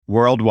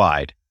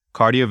Worldwide,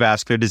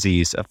 cardiovascular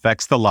disease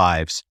affects the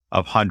lives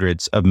of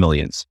hundreds of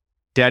millions.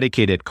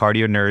 Dedicated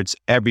cardio nerds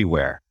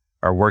everywhere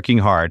are working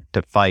hard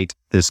to fight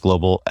this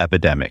global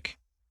epidemic.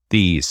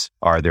 These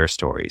are their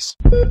stories.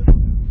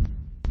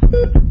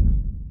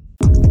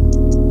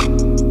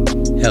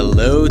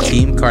 Hello,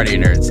 Team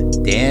Cardio Nerds.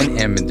 Dan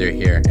Emmender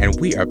here, and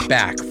we are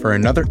back for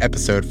another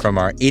episode from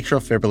our atrial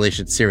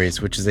fibrillation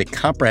series, which is a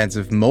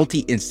comprehensive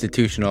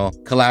multi-institutional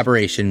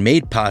collaboration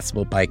made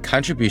possible by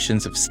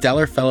contributions of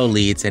stellar fellow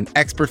leads and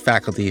expert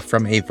faculty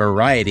from a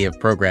variety of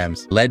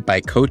programs, led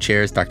by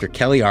co-chairs Dr.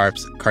 Kelly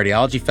Arps,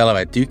 cardiology fellow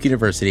at Duke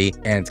University,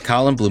 and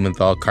Colin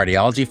Blumenthal,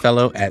 cardiology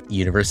fellow at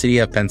University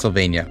of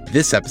Pennsylvania.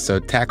 This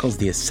episode tackles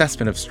the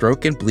assessment of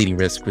stroke and bleeding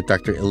risk with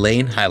Dr.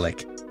 Elaine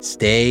Heilich.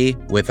 Stay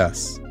with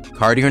us.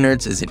 Cardio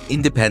Nerds is an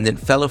independent,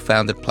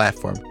 fellow-founded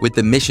platform with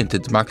the mission to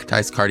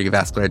democratize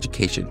cardiovascular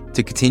education.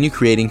 To continue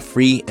creating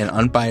free and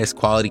unbiased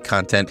quality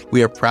content,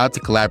 we are proud to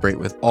collaborate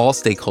with all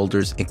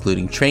stakeholders,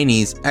 including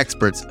trainees,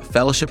 experts,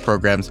 fellowship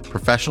programs,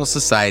 professional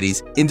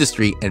societies,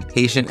 industry, and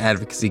patient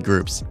advocacy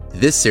groups.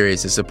 This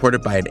series is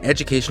supported by an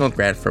educational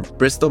grant from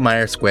Bristol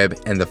Myers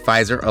Squibb and the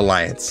Pfizer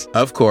Alliance.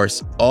 Of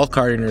course, all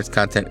Cardio Nerds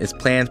content is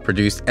planned,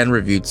 produced, and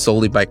reviewed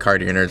solely by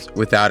Cardio Nerds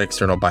without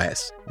external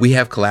bias. We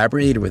have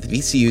collaborated with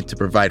VCU to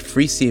provide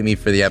free CME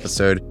for the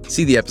episode.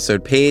 See the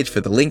episode page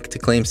for the link to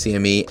claim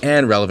CME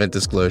and relevant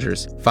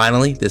disclosures.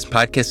 Finally, this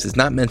podcast is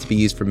not meant to be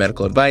used for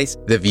medical advice.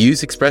 The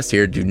views expressed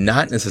here do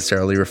not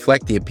necessarily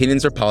reflect the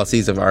opinions or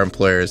policies of our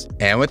employers.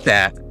 And with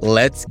that,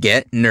 let's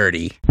get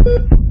nerdy.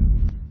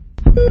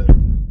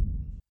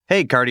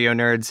 Hey, cardio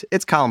nerds,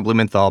 it's Colin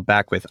Blumenthal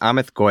back with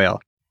Amit Goyal.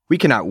 We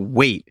cannot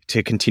wait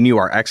to continue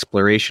our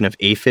exploration of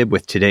AFib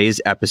with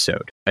today's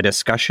episode, a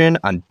discussion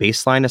on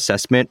baseline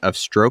assessment of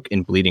stroke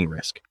and bleeding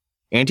risk.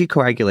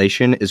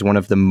 Anticoagulation is one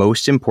of the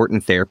most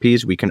important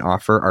therapies we can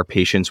offer our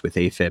patients with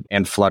AFib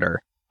and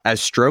flutter,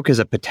 as stroke is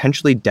a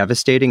potentially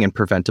devastating and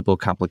preventable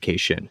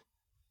complication.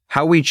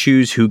 How we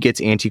choose who gets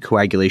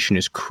anticoagulation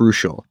is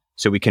crucial,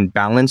 so we can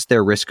balance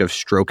their risk of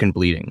stroke and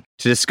bleeding.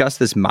 To discuss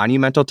this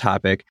monumental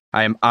topic,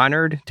 I am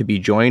honored to be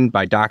joined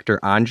by Dr.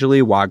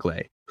 Anjali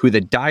Wagle, who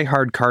the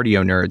diehard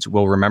cardio nerds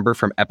will remember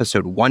from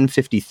episode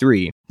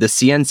 153, the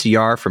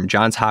CNCR from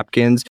Johns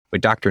Hopkins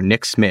with Dr.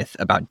 Nick Smith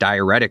about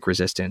diuretic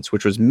resistance,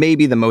 which was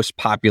maybe the most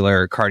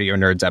popular cardio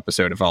nerds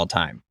episode of all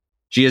time.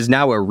 She is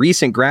now a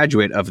recent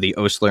graduate of the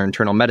Osler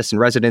Internal Medicine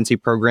Residency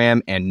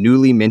Program and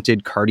newly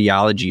minted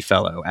cardiology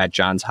fellow at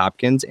Johns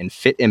Hopkins and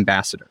FIT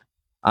ambassador.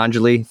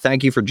 Anjali,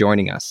 thank you for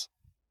joining us.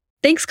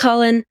 Thanks,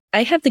 Colin.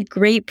 I have the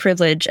great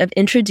privilege of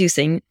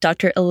introducing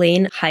Dr.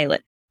 Elaine Heilich.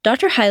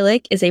 Dr.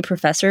 Heilich is a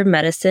professor of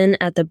medicine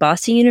at the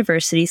Boston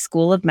University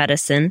School of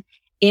Medicine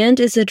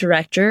and is the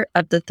director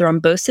of the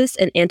Thrombosis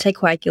and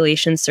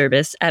Anticoagulation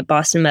Service at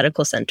Boston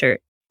Medical Center.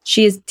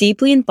 She is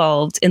deeply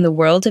involved in the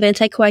world of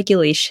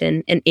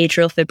anticoagulation and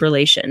atrial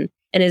fibrillation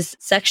and is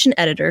section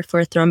editor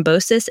for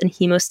thrombosis and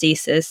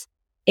hemostasis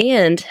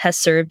and has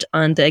served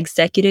on the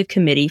executive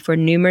committee for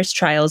numerous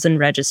trials and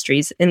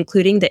registries,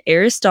 including the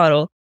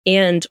Aristotle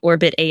and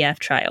Orbit AF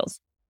trials.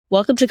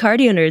 Welcome to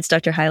Cardio Nerds,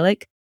 Dr.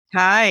 Heilich.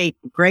 Hi,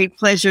 great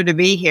pleasure to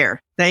be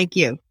here. Thank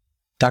you.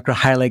 Dr.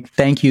 Heilich,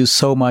 thank you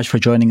so much for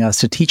joining us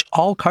to teach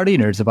all cardio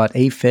nerds about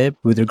AFib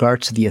with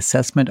regards to the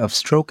assessment of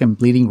stroke and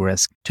bleeding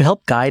risk to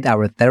help guide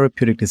our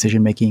therapeutic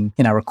decision-making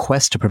in our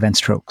quest to prevent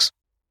strokes.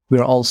 We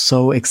are all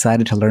so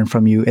excited to learn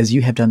from you as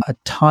you have done a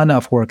ton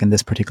of work in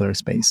this particular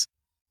space.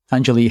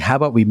 Anjali, how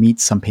about we meet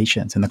some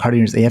patients in the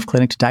Cardio Nerds AF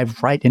clinic to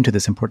dive right into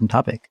this important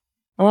topic?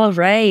 All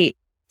right.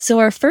 So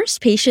our first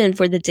patient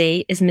for the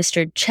day is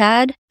Mr.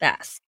 Chad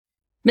Vask.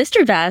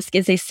 Mr. Vask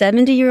is a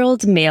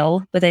 70-year-old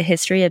male with a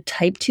history of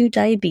type 2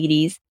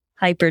 diabetes,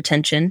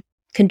 hypertension,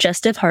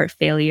 congestive heart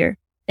failure,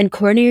 and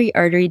coronary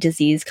artery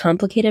disease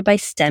complicated by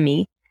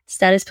STEMI,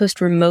 status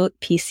post-remote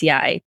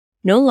PCI,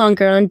 no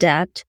longer on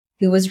DAPT,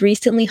 who was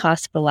recently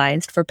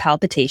hospitalized for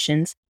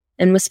palpitations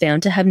and was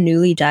found to have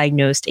newly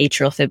diagnosed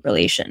atrial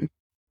fibrillation.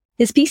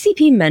 His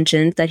PCP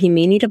mentioned that he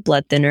may need a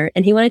blood thinner,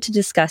 and he wanted to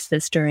discuss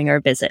this during our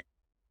visit.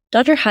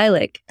 Dr.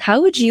 Heilich,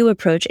 how would you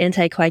approach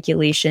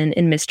anticoagulation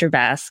in Mr.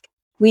 Vask?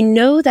 We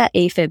know that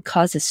AFib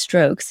causes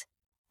strokes,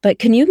 but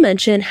can you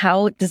mention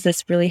how does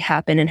this really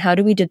happen and how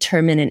do we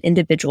determine an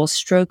individual's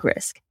stroke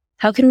risk?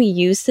 How can we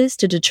use this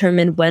to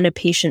determine when a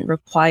patient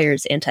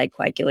requires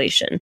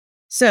anticoagulation?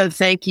 So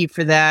thank you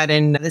for that.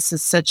 And this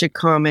is such a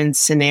common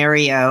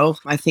scenario.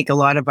 I think a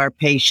lot of our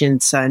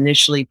patients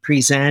initially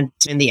present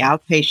in the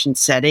outpatient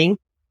setting.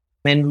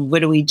 And what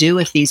do we do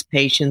with these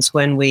patients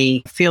when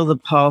we feel the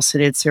pulse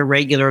and it's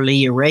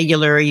irregularly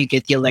irregular? You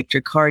get the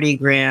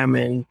electrocardiogram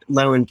and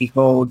lo and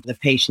behold, the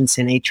patient's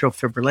in atrial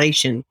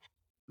fibrillation.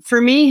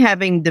 For me,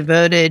 having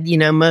devoted,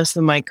 most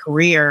of my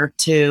career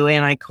to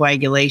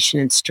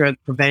anticoagulation and stroke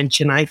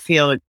prevention, I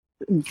feel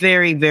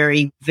very,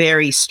 very,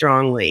 very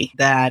strongly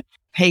that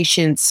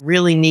patients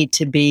really need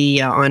to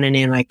be on an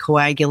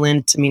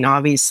anticoagulant. I mean,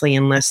 obviously,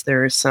 unless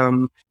there is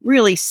some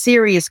really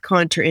serious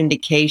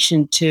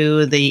contraindication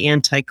to the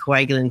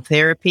anticoagulant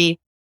therapy,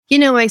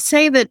 I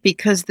say that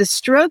because the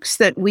strokes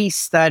that we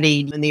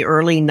studied in the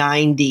early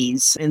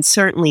 90s and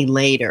certainly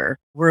later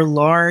were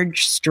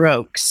large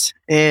strokes.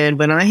 And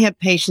when I have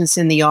patients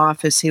in the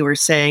office who are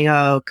saying,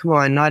 oh, come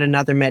on, not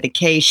another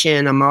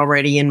medication. I'm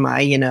already in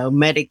my,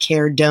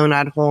 Medicare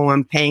donut hole.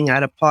 I'm paying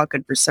out of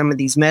pocket for some of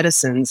these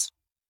medicines.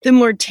 The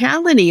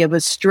mortality of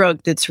a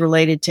stroke that's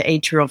related to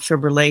atrial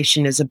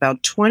fibrillation is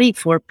about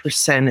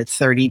 24% at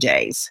 30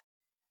 days.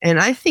 And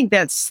I think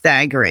that's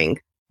staggering.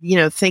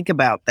 Think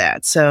about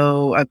that.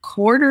 So a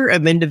quarter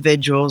of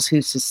individuals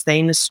who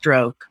sustain a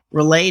stroke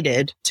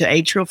related to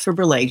atrial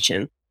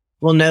fibrillation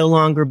will no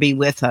longer be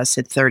with us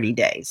at 30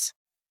 days.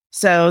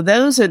 So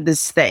those are the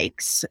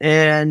stakes.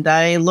 And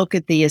I look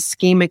at the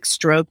ischemic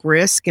stroke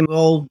risk, and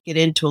we'll get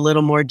into a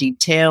little more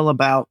detail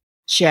about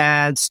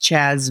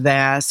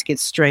CHADS-VASc,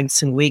 its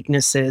strengths and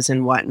weaknesses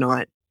and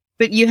whatnot.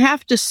 But you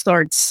have to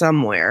start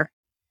somewhere.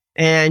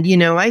 And,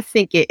 I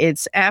think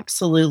it's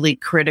absolutely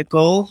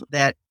critical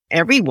that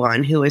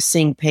everyone who is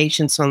seeing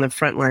patients on the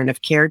front line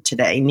of care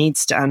today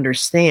needs to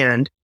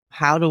understand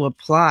how to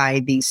apply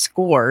these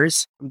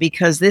scores,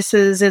 because this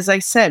is, as I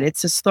said,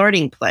 it's a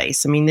starting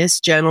place. I mean, this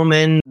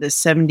gentleman, the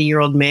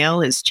 70-year-old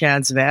male, his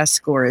CHADS-VASc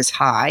score is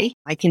high.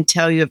 I can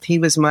tell you if he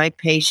was my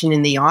patient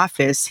in the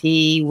office,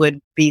 he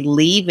would be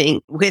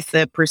leaving with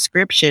a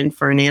prescription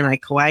for an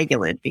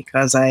anticoagulant,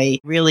 because I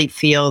really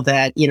feel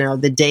that,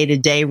 the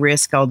day-to-day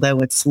risk, although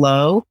it's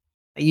low,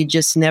 you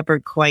just never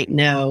quite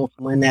know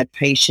when that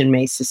patient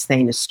may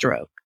sustain a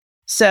stroke.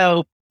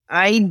 So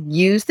I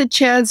use the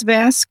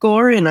CHADS-VASc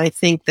score, and I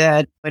think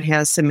that it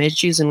has some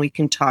issues, and we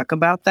can talk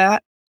about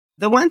that.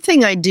 The one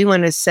thing I do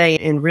want to say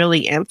and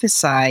really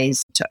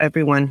emphasize to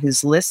everyone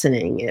who's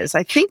listening is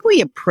I think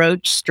we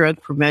approach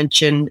stroke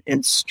prevention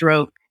and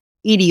stroke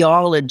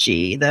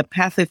etiology, the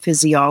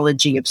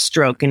pathophysiology of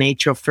stroke and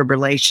atrial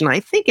fibrillation. I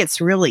think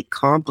it's really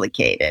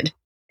complicated.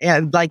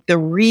 Like the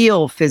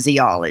real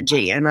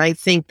physiology. And I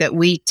think that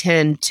we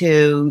tend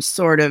to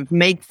sort of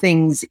make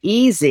things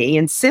easy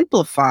and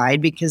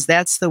simplified, because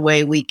that's the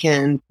way we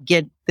can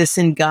get this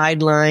in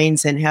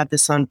guidelines and have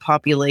this on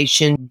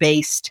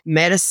population-based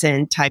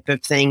medicine type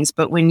of things.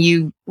 But when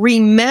you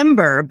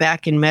remember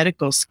back in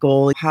medical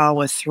school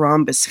how a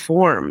thrombus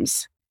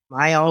forms,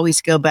 I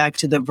always go back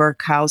to the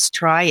Virchow's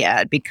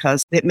triad,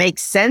 because it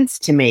makes sense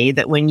to me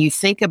that when you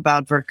think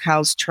about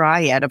Virchow's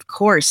triad, of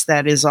course,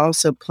 that is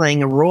also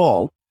playing a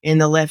role in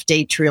the left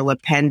atrial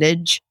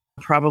appendage,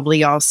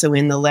 probably also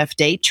in the left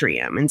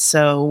atrium. And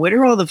so what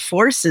are all the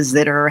forces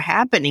that are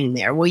happening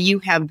there? Well, you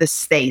have the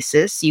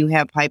stasis, you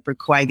have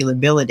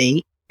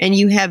hypercoagulability, and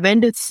you have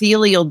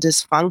endothelial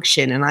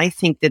dysfunction. And I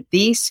think that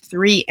these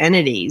three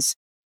entities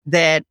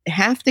that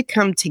have to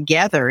come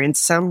together in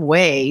some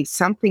way,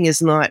 something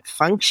is not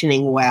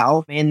functioning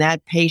well in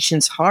that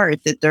patient's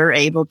heart, that they're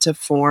able to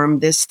form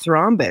this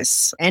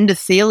thrombus.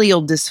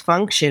 Endothelial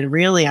dysfunction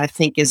really, I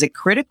think, is a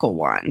critical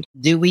one.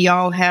 Do we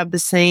all have the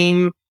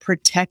same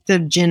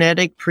protective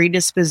genetic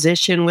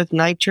predisposition with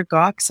nitric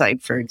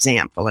oxide, for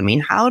example? I mean,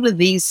 how do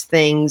these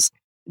things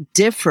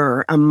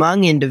differ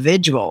among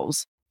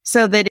individuals?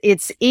 So that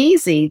it's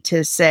easy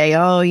to say,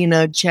 oh,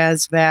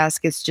 CHADS-VASc,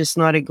 it's just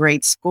not a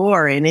great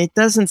score. And it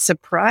doesn't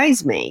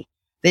surprise me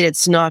that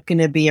it's not going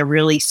to be a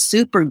really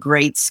super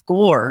great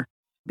score,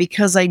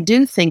 because I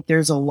do think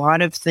there's a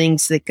lot of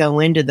things that go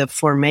into the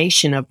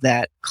formation of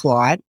that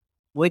clot.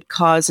 What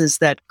causes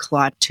that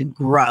clot to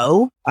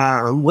grow?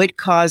 What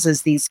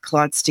causes these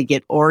clots to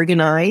get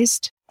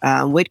organized?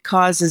 What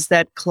causes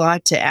that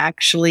clot to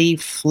actually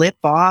flip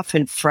off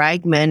and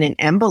fragment and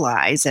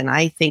embolize? And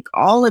I think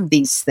all of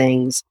these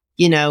things,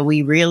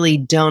 we really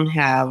don't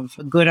have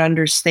a good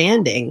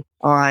understanding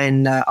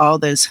on all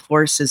those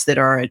forces that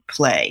are at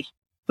play.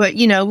 But,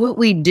 what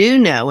we do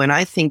know, and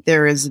I think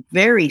there is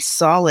very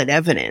solid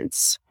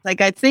evidence,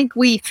 like I think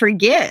we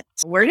forget,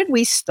 where did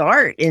we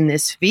start in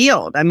this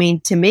field? I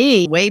mean, to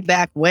me, way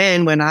back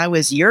when I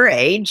was your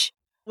age,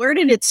 where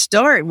did it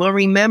start? Well,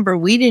 remember,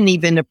 we didn't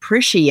even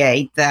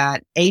appreciate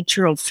that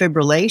atrial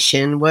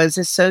fibrillation was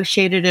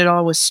associated at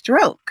all with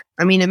stroke.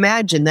 I mean,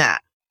 imagine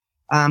that.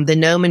 The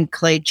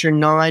nomenclature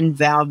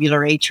non-valvular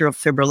atrial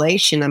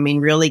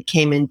fibrillation, really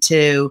came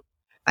into,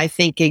 I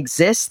think,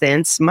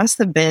 existence, must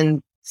have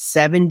been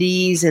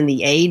 70s and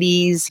the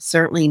 80s,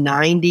 certainly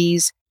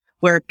 90s,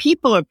 where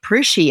people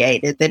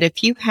appreciated that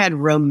if you had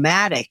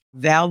rheumatic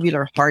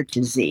valvular heart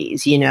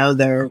disease,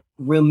 the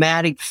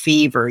rheumatic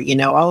fever,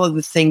 all of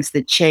the things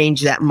that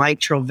change that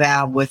mitral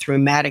valve with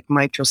rheumatic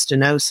mitral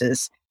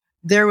stenosis,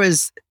 there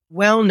was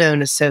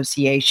well-known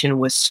association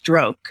with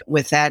stroke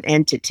with that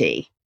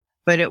entity.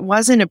 But it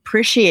wasn't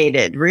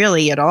appreciated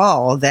really at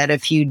all that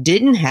if you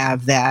didn't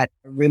have that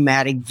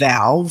rheumatic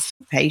valve,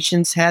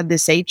 patients had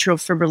this atrial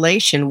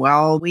fibrillation.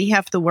 Well, we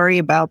have to worry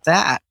about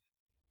that.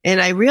 And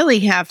I really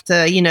have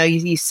to,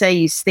 you say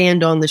you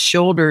stand on the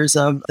shoulders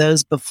of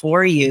those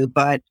before you,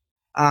 but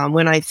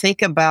when I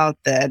think about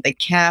the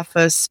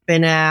CAFA,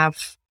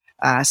 SPINAF,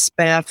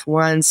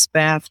 SPAF1,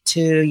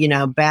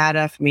 SPAF2,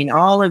 BADF,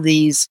 all of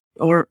these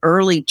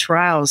early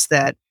trials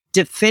that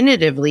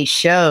definitively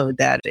showed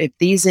that if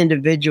these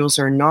individuals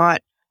are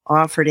not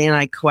offered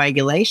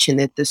anticoagulation,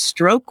 that the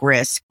stroke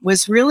risk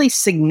was really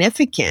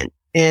significant.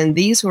 And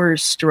these were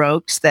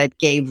strokes that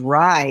gave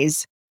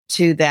rise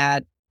to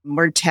that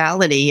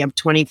mortality of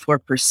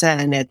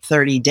 24% at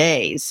 30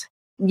 days.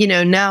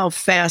 Now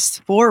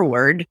fast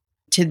forward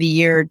to the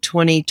year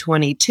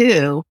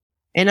 2022,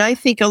 and I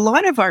think a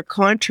lot of our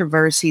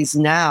controversies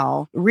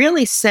now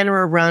really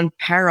center around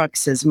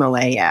paroxysmal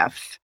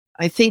AF.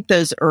 I think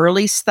those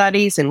early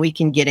studies, and we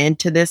can get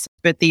into this,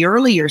 but the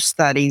earlier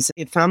studies,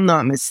 if I'm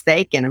not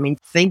mistaken,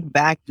 think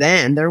back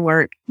then, there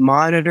weren't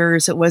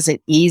monitors. It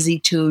wasn't easy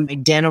to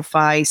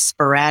identify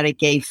sporadic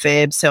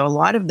AFib. So a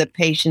lot of the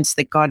patients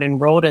that got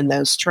enrolled in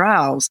those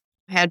trials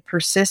had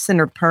persistent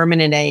or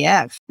permanent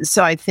AF.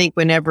 So I think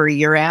whenever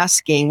you're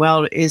asking,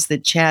 well, is the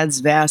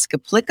CHA-2DS2-VASc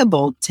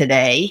applicable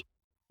today?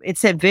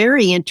 It's a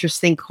very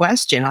interesting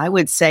question. I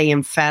would say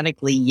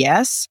emphatically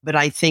yes, but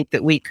I think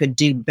that we could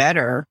do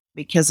better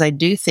because I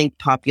do think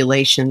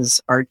populations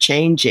are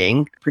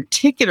changing,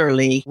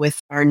 particularly with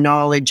our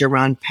knowledge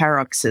around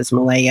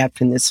paroxysmal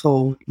AF and this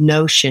whole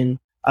notion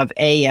of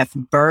AF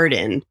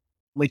burden,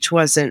 which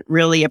wasn't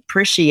really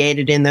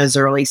appreciated in those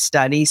early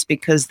studies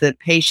because the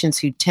patients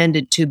who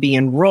tended to be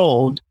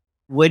enrolled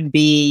would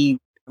be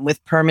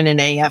with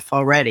permanent AF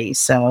already.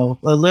 So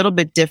a little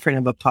bit different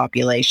of a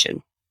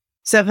population.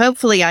 So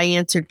hopefully I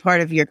answered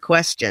part of your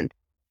question.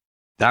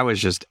 That was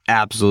just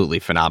absolutely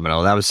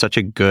phenomenal. That was such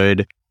a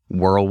good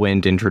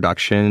whirlwind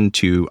introduction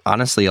to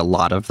honestly a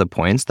lot of the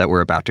points that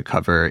we're about to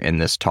cover in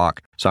this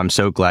talk. So I'm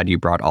so glad you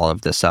brought all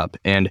of this up.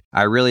 And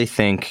I really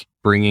think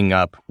bringing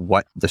up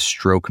what the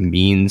stroke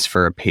means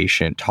for a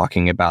patient,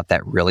 talking about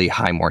that really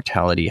high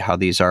mortality, how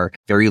these are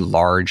very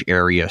large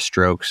area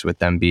strokes with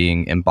them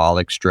being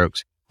embolic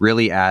strokes,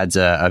 really adds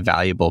a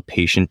valuable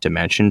patient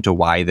dimension to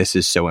why this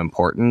is so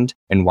important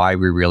and why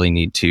we really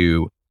need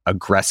to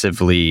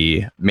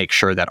aggressively make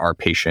sure that our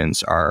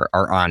patients are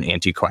on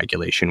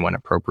anticoagulation when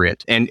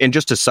appropriate. And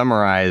just to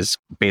summarize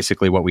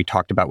basically what we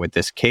talked about with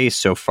this case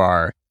so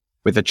far,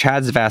 with a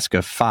CHA-2DS2-VASc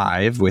of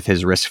 5, with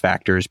his risk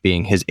factors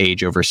being his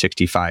age over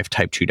 65,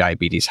 type 2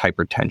 diabetes,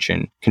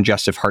 hypertension,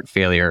 congestive heart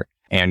failure,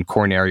 and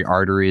coronary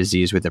artery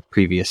disease with a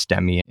previous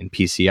STEMI and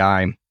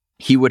PCI,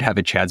 he would have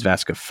a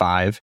CHA-2DS2-VASc of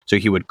 5. So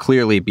he would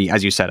clearly be,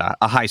 as you said,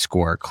 a high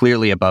score,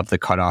 clearly above the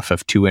cutoff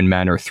of 2 in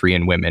men or 3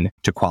 in women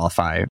to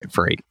qualify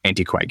for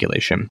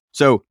anticoagulation.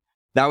 So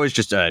that was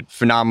just a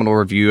phenomenal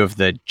review of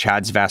the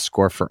CHA-2DS2-VASc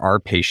score for our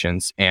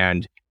patients.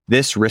 And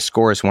this risk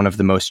score is one of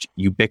the most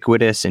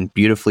ubiquitous and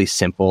beautifully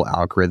simple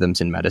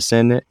algorithms in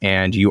medicine.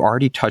 And you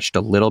already touched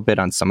a little bit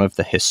on some of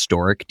the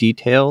historic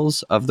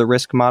details of the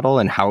risk model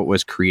and how it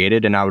was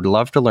created. And I would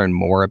love to learn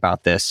more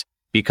about this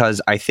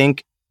because I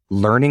think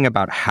learning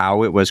about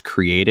how it was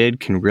created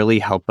can really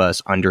help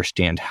us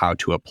understand how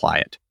to apply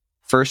it.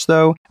 First,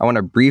 though, I want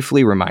to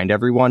briefly remind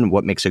everyone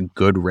what makes a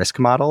good risk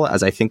model,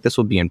 as I think this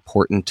will be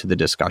important to the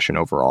discussion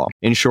overall.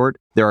 In short,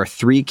 there are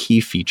 3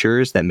 key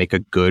features that make a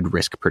good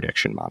risk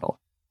prediction model.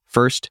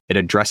 First, it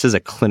addresses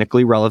a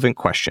clinically relevant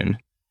question.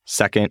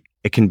 Second,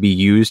 it can be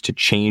used to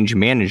change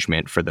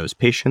management for those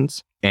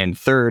patients. And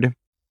third,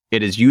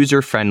 it is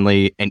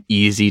user-friendly and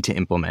easy to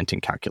implement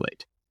and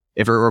calculate.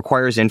 If it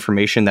requires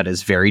information that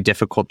is very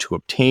difficult to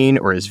obtain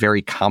or is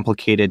very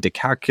complicated to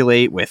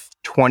calculate with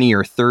 20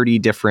 or 30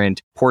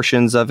 different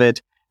portions of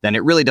it, then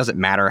it really doesn't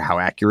matter how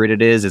accurate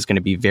it is. It's going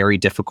to be very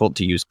difficult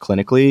to use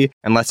clinically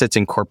unless it's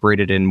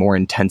incorporated in more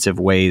intensive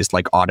ways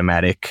like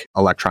automatic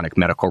electronic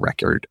medical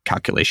record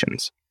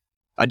calculations.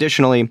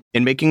 Additionally,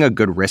 in making a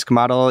good risk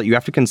model, you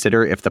have to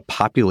consider if the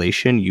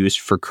population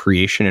used for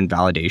creation and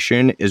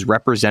validation is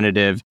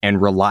representative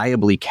and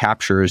reliably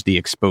captures the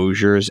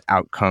exposures,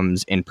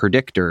 outcomes, and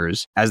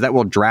predictors, as that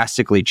will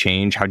drastically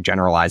change how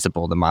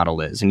generalizable the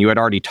model is. And you had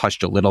already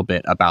touched a little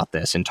bit about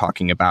this in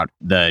talking about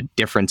the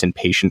difference in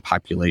patient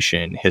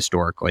population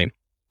historically.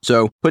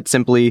 So, put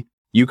simply,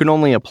 you can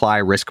only apply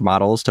risk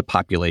models to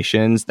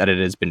populations that it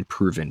has been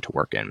proven to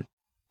work in.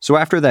 So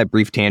after that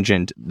brief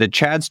tangent, the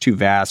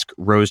CHA-2DS2-VASc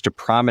rose to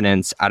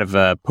prominence out of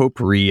a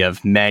potpourri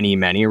of many,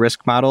 many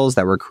risk models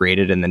that were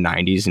created in the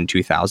 90s and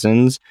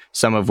 2000s,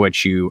 some of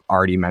which you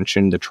already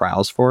mentioned the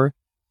trials for.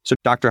 So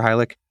Dr.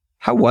 Heilich,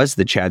 how was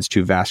the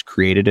CHA-2DS2-VASc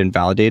created and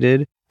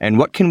validated, and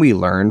what can we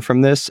learn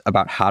from this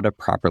about how to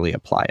properly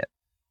apply it?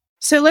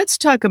 So let's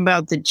talk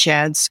about the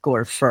CHAD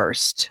score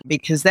first,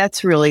 because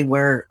that's really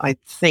where I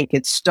think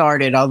it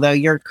started, although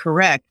you're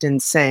correct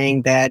in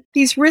saying that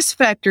these risk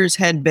factors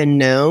had been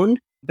known.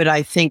 But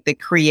I think the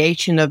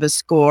creation of a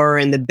score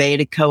and the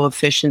beta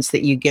coefficients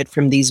that you get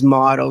from these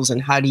models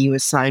and how do you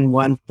assign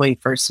 1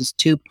 point versus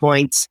 2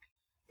 points.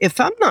 If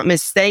I'm not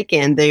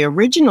mistaken, the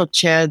original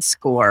CHAD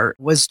score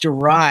was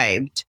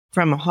derived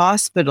from a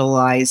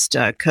hospitalized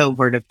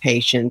cohort of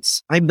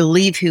patients, I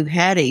believe, who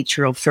had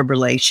atrial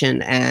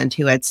fibrillation and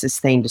who had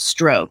sustained a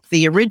stroke.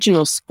 The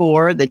original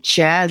score, the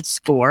CHAD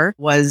score,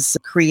 was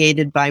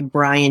created by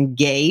Brian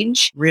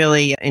Gage,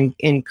 really an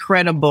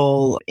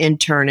incredible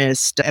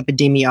internist,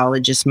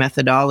 epidemiologist,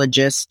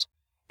 methodologist.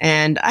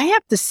 And I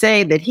have to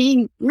say that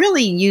he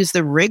really used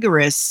the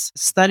rigorous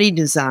study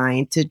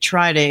design to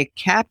try to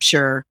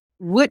capture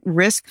what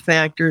risk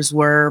factors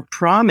were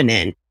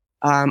prominent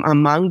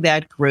among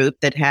that group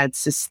that had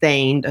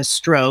sustained a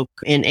stroke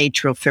and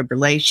atrial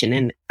fibrillation.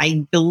 And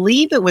I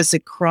believe it was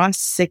across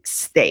 6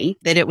 states,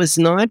 that it was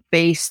not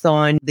based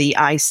on the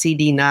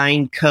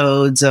ICD-9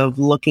 codes of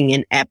looking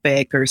in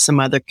Epic or some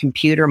other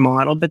computer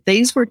model, but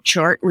these were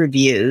chart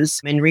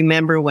reviews. And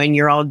remember, when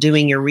you're all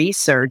doing your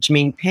research, I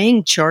mean,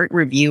 paying chart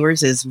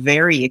reviewers is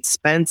very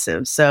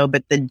expensive.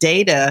 But the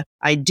data,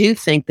 I do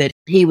think that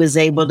he was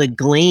able to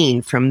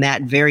glean from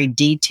that very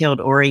detailed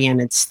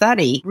oriented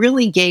study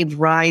really gave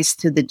rise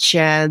to the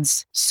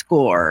CHADS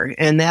score.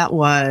 And that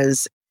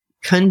was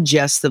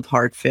congestive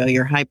heart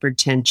failure,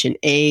 hypertension,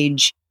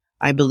 age,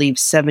 I believe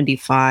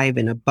 75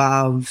 and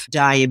above,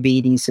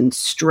 diabetes, and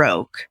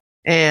stroke.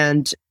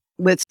 And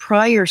with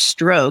prior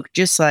stroke,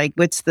 just like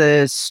what's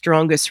the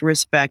strongest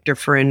risk factor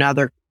for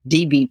another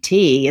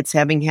DVT, it's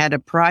having had a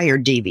prior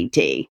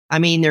DVT. I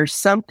mean, there's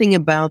something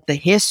about the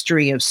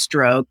history of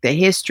stroke, the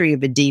history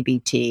of a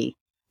DVT,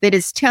 that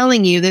is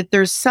telling you that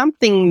there's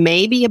something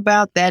maybe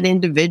about that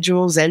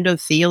individual's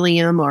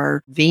endothelium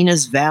or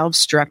venous valve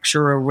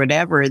structure or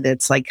whatever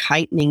that's like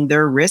heightening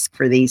their risk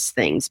for these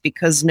things.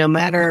 Because no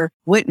matter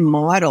what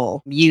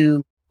model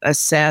you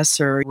assess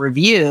or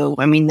review,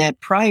 I mean, that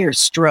prior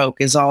stroke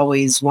is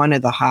always one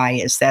of the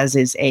highest, as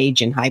is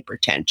age and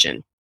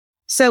hypertension.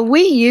 So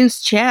we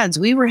used CHADS.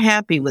 We were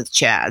happy with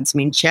CHADS. I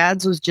mean,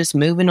 CHADS was just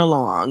moving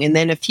along. And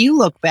then if you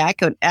look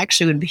back, it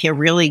actually would be a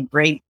really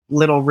great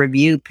little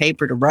review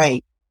paper to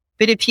write.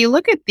 But if you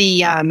look at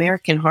the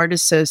American Heart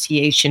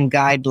Association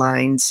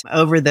guidelines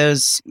over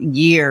those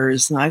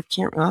years, I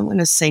want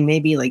to say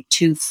maybe like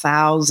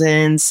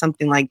 2000,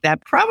 something like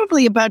that,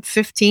 probably about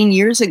 15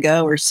 years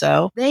ago or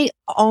so, they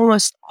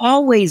almost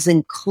always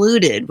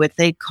included what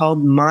they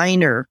called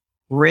minor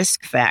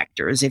risk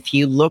factors if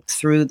you look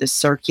through the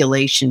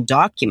circulation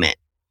document.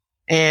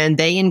 And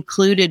they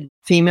included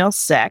female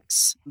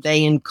sex,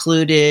 they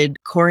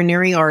included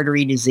coronary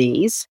artery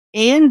disease,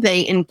 and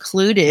they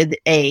included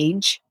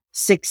age,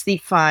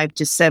 65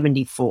 to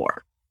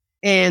 74.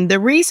 And the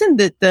reason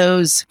that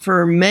those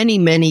for many,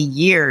 many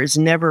years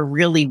never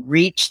really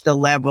reached the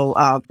level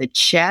of the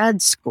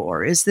CHADS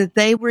score is that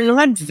they were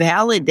not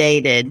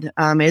validated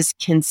as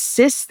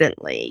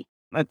consistently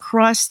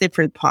across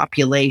different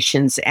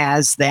populations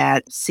as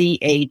that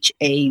CHADS.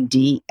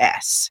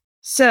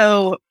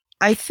 So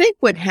I think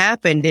what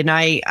happened, and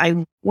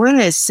I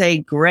want to say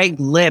Greg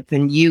Lipp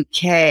in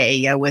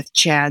UK with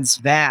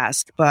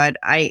CHADS-VASc, but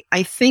I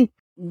think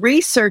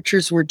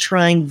researchers were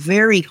trying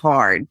very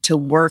hard to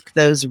work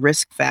those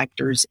risk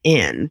factors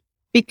in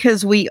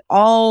because we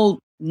all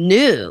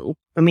knew,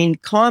 I mean,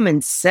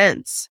 common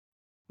sense,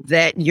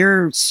 that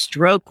your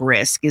stroke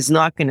risk is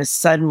not going to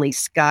suddenly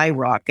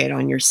skyrocket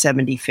on your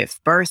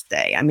 75th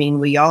birthday. I mean,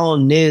 we all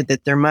knew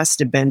that there must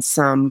have been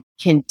some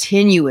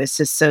continuous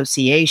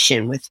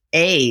association with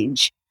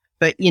age,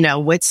 but, you know,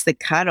 what's the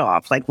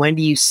cutoff? Like, when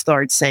do you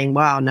start saying,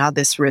 wow, now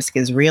this risk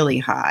is really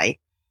high?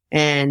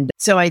 And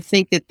so I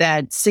think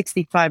that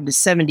 65 to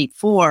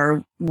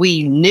 74,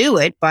 we knew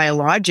it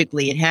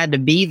biologically, it had to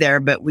be there,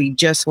 but we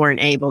just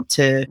weren't able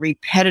to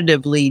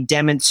repetitively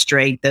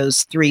demonstrate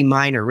those 3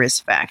 minor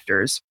risk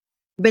factors.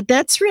 But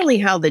that's really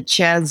how the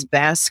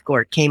CHADS-VASc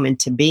score came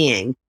into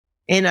being.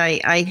 And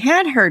I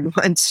had heard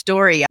one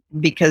story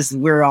because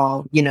we're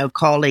all, you know,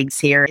 colleagues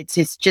here.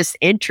 It's just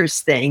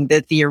interesting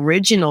that the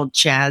original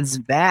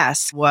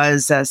CHADS-VASc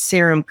was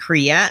serum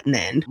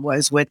creatinine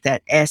was what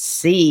that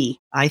SC,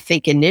 I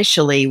think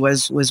initially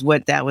was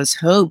what that was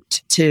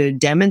hoped to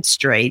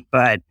demonstrate.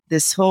 But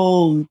this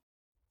whole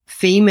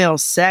female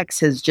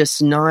sex has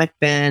just not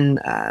been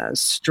a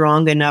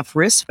strong enough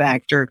risk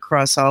factor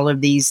across all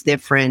of these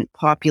different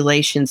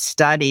populations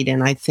studied.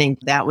 And I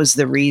think that was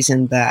the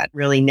reason that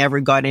really never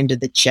got into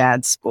the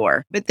CHADS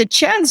score. But the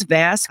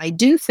CHADS-VASc, I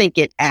do think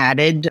it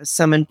added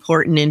some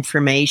important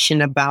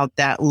information about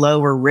that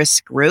lower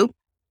risk group.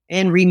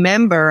 And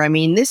remember, I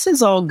mean, this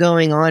is all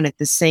going on at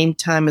the same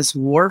time as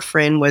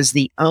warfarin was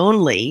the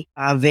only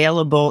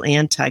available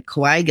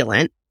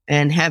anticoagulant.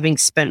 And having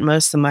spent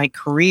most of my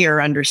career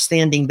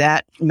understanding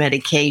that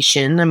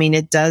medication, I mean,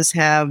 it does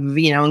have,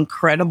 you know,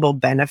 incredible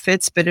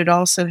benefits, but it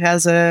also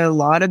has a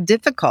lot of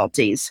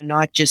difficulties,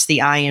 not just the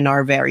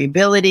INR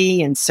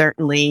variability and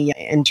certainly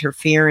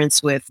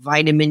interference with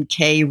vitamin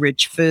K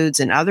rich foods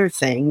and other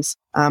things,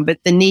 but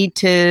the need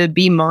to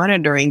be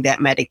monitoring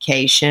that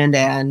medication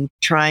and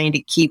trying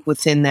to keep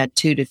within that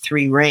 2 to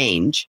 3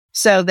 range.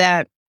 So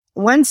that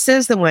one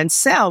says to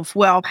oneself,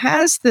 well,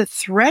 has the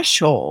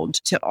threshold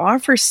to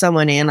offer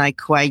someone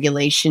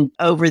anticoagulation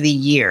over the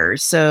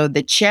years? So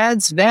the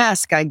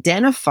CHADS-VASc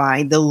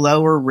identified the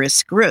lower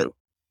risk group.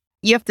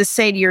 You have to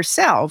say to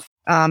yourself,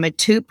 a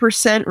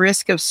 2%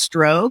 risk of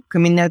stroke, I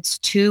mean, that's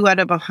 2 out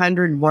of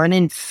 100, 1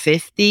 in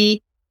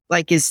 50.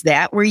 Like, is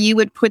that where you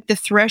would put the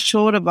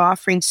threshold of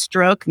offering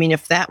stroke? I mean,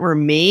 if that were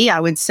me, I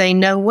would say,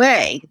 no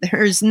way.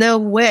 There's no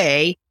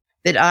way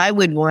that I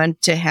would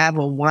want to have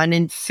a 1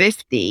 in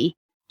 50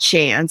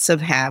 chance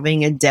of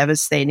having a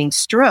devastating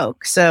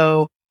stroke.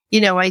 So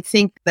I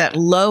think that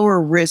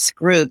lower risk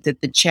group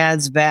that the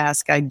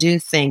CHA2DS2-VASc, I do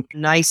think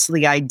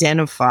nicely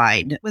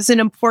identified, was an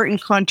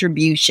important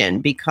contribution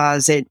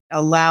because it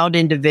allowed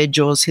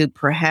individuals who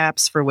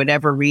perhaps for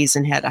whatever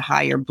reason had a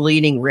higher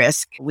bleeding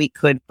risk, we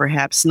could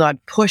perhaps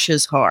not push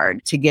as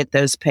hard to get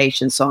those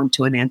patients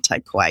onto an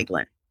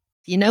anticoagulant.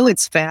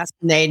 What's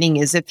fascinating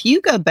is if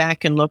you go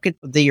back and look at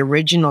the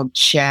original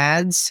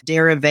CHADS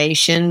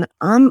derivation,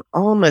 I'm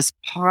almost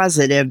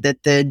positive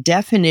that the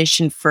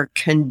definition for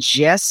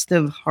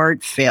congestive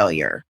heart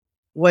failure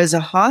was a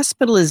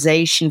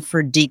hospitalization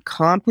for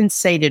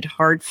decompensated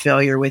heart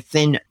failure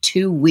within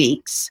 2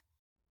 weeks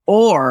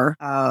or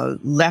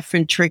left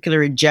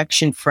ventricular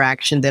ejection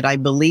fraction that I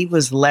believe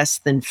was less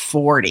than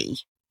 40.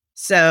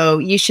 So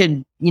you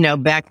should,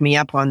 back me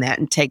up on that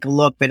and take a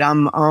look, but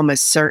I'm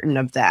almost certain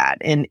of that.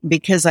 And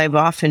because I've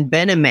often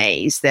been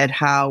amazed at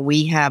how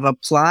we have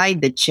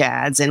applied the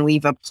CHADS and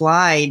we've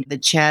applied the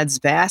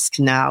CHADS-VASc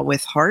now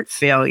with heart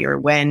failure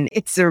when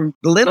it's a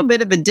little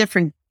bit of a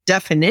different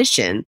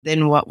definition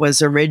than what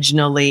was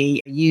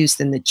originally used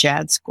in the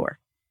CHADS score.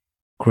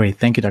 Great.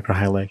 Thank you, Dr.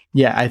 Heilig.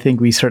 Yeah, I think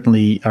we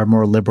certainly are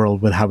more liberal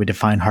with how we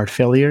define heart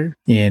failure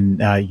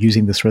in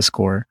using this risk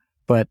score.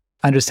 But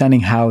understanding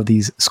how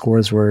these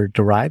scores were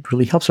derived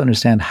really helps to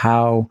understand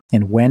how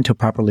and when to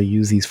properly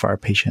use these for our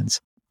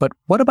patients. But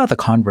what about the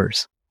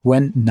converse?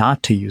 When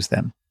not to use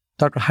them?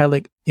 Dr.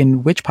 Heilig,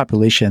 in which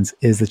populations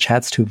is the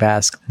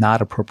CHA2DS2-VASc not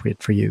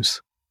appropriate for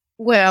use?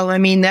 Well,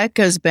 that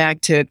goes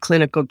back to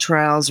clinical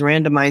trials,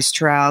 randomized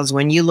trials.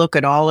 When you look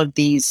at all of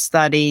these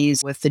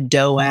studies with the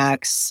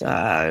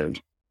DOACs,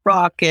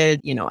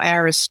 Rocket,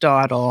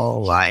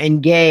 Aristotle,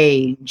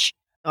 Engage,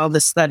 all the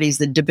studies,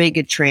 the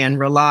dabigatran,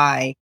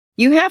 Rely,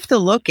 you have to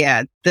look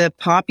at the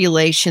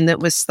population that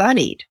was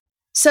studied.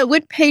 So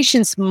what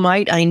patients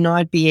might I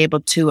not be able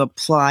to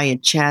apply a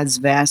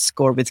CHA2DS2-VASc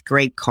score with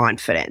great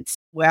confidence?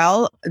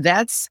 Well,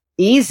 that's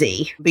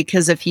easy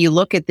because if you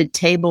look at the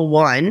table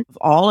 1 of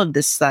all of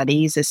the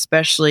studies,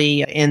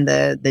 especially in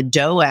the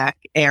DOAC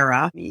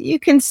era, you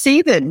can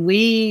see that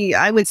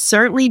I would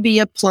certainly be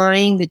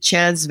applying the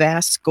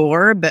CHA2DS2-VASc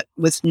score, but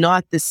with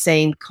not the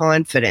same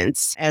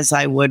confidence as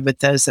I would with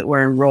those that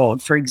were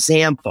enrolled. For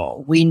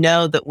example, we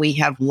know that we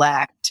have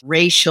lacked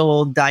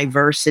racial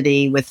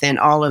diversity within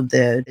all of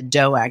the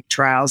DOAC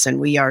trials,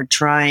 and we are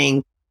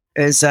trying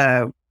as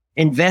a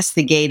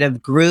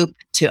investigative group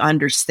to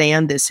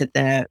understand this at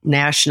the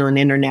national and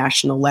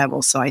international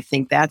level. So I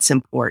think that's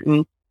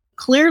important.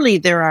 Clearly,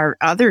 there are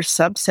other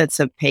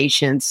subsets of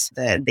patients,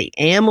 the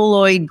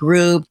amyloid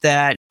group,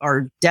 that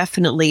are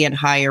definitely at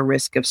higher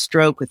risk of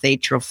stroke with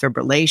atrial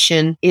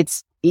fibrillation.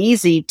 It's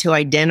easy to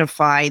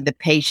identify the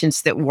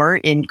patients that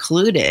weren't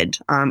included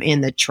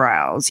in the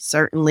trials.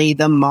 Certainly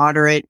the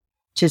moderate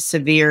to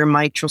severe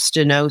mitral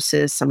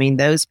stenosis.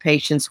 Those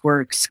patients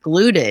were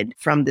excluded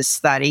from the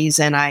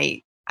studies, and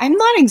I'm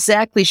not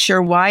exactly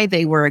sure why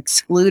they were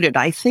excluded.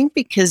 I think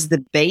because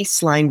the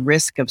baseline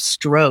risk of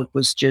stroke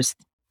was just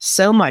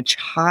so much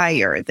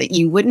higher that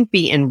you wouldn't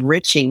be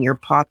enriching your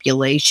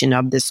population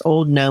of this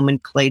old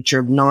nomenclature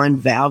of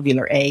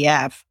non-valvular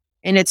AF.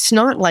 And it's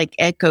not like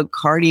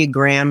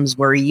echocardiograms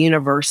were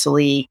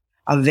universally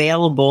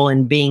available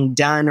and being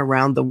done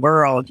around the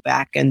world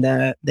back in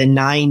the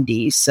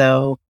 90s.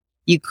 So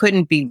you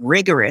couldn't be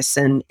rigorous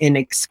in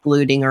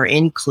excluding or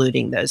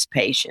including those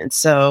patients.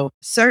 So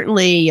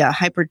certainly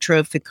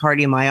hypertrophic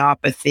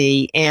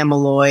cardiomyopathy,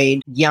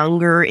 amyloid,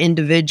 younger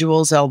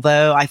individuals,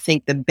 although I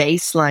think the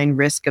baseline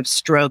risk of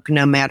stroke,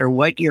 no matter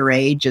what your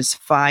age, is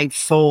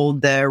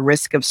 5-fold the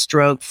risk of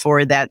stroke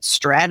for that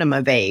stratum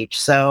of age.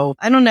 So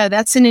I don't know.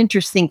 That's an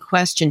interesting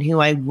question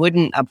who I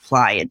wouldn't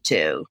apply it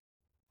to.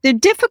 The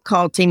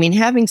difficulty,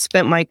 having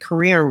spent my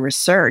career in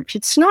research,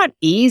 it's not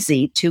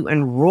easy to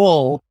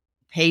enroll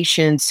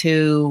patients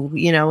who,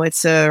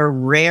 it's a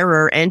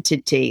rarer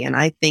entity. And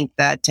I think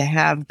that to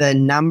have the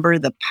number,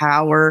 the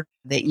power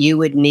that you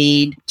would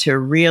need to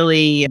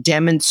really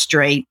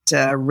demonstrate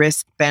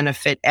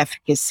risk-benefit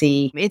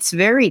efficacy, it's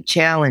very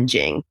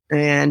challenging.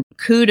 And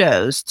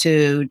kudos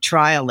to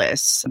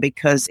trialists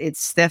because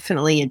it's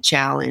definitely a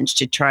challenge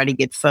to try to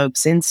get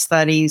folks in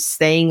studies,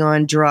 staying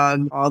on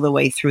drug all the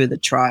way through the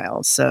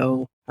trial.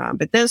 So,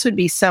 but those would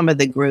be some of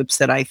the groups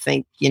that I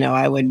think,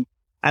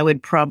 I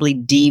would probably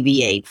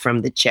deviate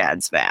from the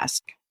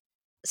CHA2DS2-VASc.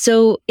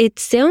 So it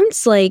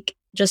sounds like,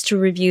 just to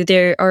review,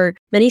 there are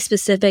many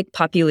specific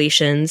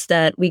populations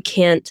that we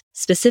can't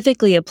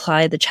specifically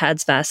apply the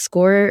CHA2DS2-VASc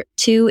score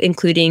to,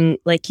 including,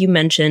 like you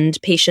mentioned,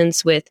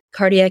 patients with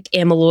cardiac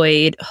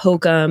amyloid,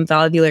 HOCM,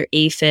 valvular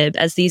AFib,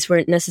 as these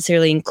weren't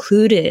necessarily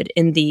included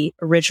in the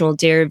original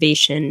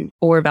derivation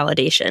or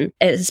validation.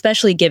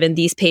 Especially given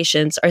these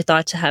patients are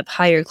thought to have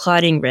higher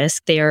clotting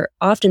risk, they are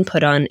often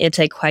put on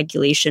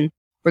anticoagulation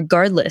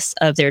regardless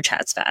of their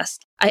CHA2DS2-VASc.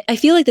 I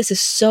feel like this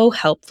is so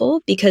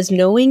helpful because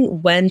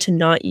knowing when to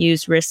not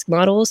use risk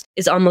models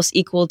is almost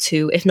equal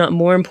to, if not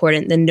more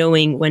important than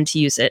knowing when to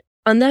use it.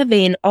 On that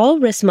vein, all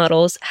risk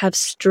models have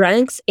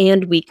strengths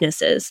and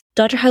weaknesses.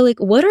 Dr. Heilig,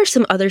 what are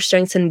some other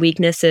strengths and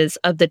weaknesses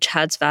of the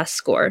CHA2DS2-VASc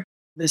score?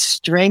 The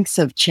strengths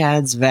of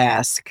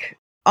CHA2DS2-VASc.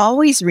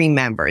 always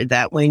remember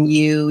that when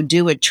you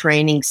do a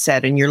training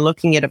set and you're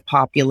looking at a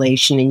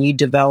population and you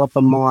develop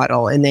a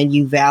model and then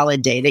you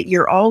validate it,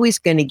 you're always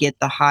going to get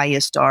the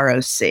highest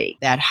ROC.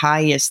 That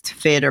highest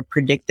fit or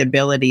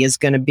predictability is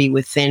going to be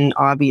within,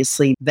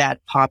 obviously,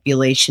 that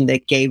population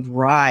that gave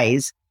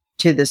rise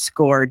to the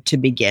score to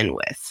begin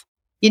with.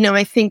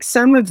 I think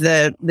some of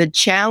the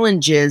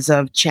challenges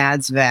of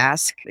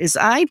CHA2DS2-VASc is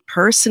I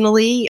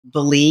personally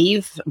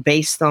believe,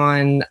 based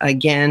on,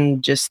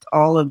 again, just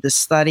all of the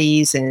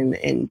studies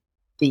and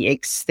the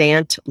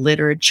extant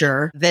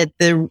literature, that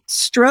the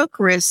stroke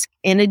risk,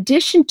 in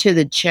addition to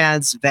the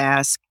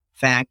CHA2DS2-VASc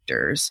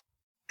factors,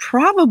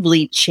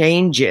 probably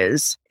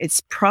changes.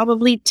 It's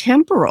probably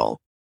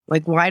temporal.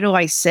 Like, why do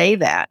I say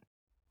that?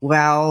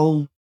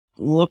 Well,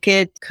 look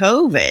at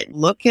COVID.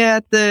 Look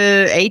at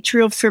the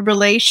atrial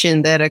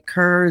fibrillation that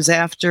occurs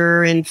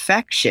after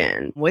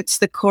infection. What's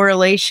the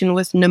correlation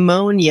with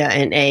pneumonia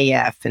and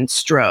AF and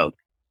stroke?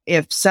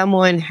 If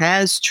someone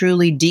has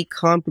truly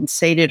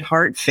decompensated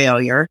heart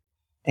failure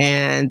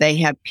and they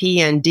have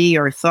PND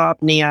or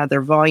orthopnea,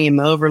 their volume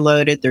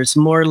overloaded, there's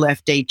more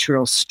left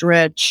atrial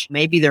stretch,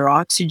 maybe their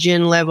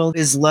oxygen level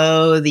is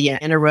low, the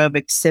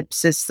anaerobic CYP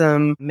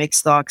system,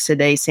 mixed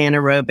oxidase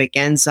anaerobic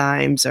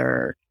enzymes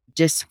are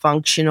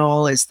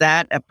dysfunctional. Is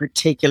that a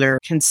particular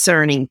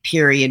concerning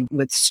period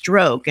with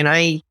stroke? And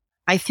I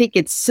think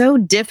it's so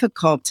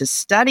difficult to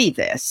study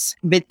this,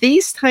 but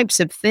these types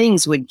of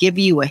things would give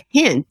you a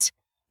hint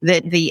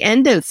that the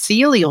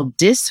endothelial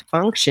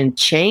dysfunction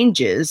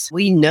changes.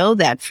 We know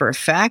that for a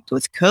fact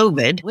with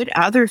COVID. What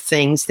other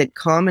things that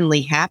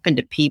commonly happen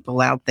to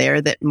people out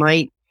there that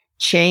might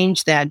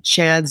change that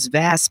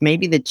CHA2DS2-VASc?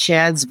 Maybe the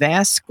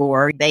CHA2DS2-VASc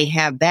score, they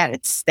have that.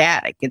 It's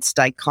static. It's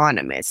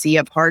dichotomous. You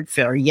have heart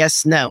failure.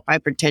 Yes, no.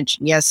 Hypertension.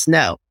 Yes,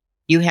 no.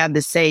 You have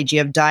the SAGE. You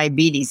have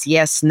diabetes.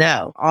 Yes,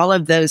 no. All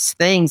of those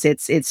things,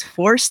 it's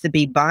forced to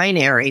be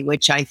binary,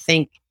 which I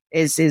think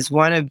is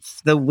one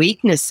of the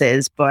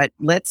weaknesses. But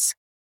let's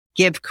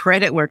give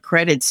credit where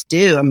credit's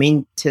due. I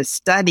mean, to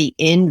study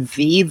in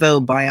vivo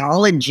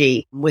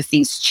biology with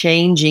these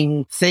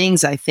changing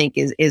things, I think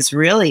is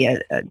really a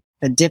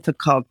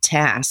difficult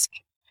task.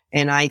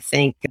 And I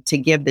think to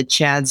give the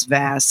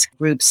CHA2DS2-VASc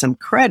group some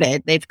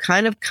credit, they've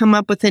kind of come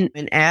up with an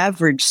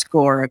average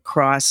score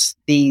across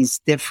these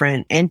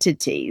different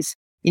entities.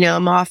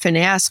 I'm often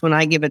asked when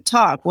I give a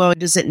talk, well,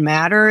 does it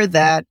matter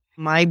that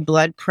my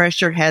blood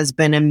pressure has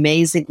been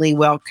amazingly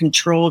well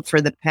controlled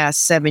for the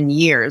past 7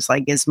 years?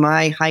 Like, is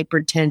my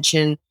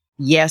hypertension,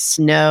 yes,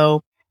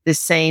 no, the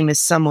same as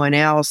someone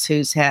else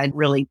who's had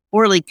really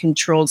poorly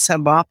controlled,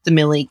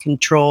 suboptimally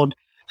controlled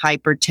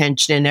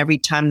hypertension, and every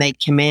time they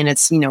come in,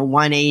 it's,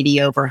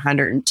 180 over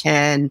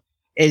 110.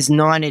 Is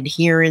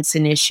non-adherence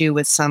an issue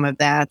with some of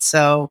that?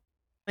 So,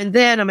 and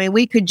then,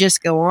 we could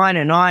just go on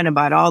and on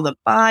about all the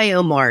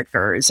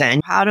biomarkers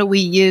and how do we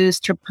use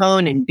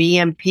troponin,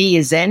 BMP?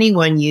 Is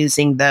anyone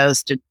using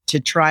those to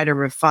try to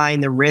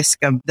refine the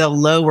risk of the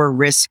lower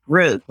risk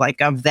group,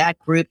 like of that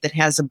group that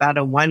has about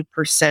a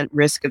 1%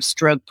 risk of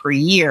stroke per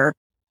year?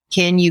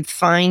 Can you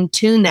fine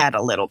tune that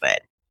a little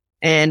bit?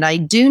 And I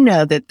do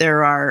know that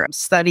there are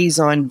studies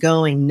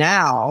ongoing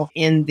now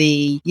in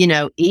the,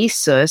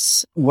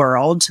 ESUS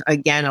world,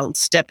 again,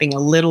 stepping a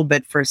little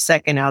bit for a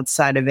second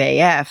outside of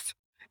AF,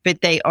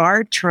 but they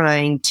are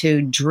trying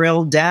to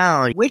drill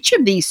down which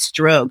of these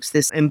strokes,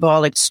 this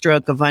embolic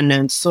stroke of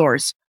unknown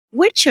source,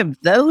 which of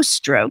those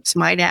strokes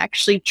might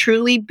actually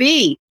truly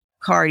be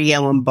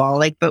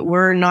cardioembolic, but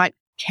we're not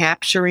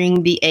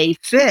capturing the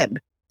AFib.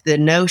 The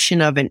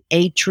notion of an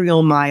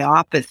atrial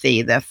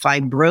myopathy, the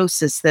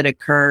fibrosis that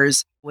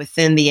occurs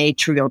within the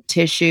atrial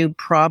tissue,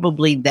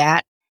 probably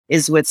that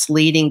is what's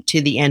leading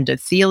to the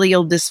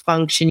endothelial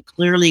dysfunction.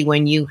 Clearly,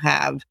 when you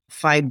have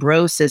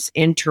fibrosis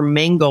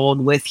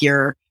intermingled with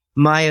your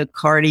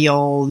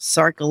myocardial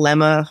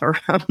sarcolemma, or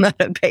I'm not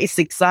a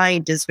basic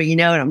scientist, but you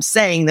know what I'm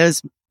saying,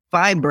 those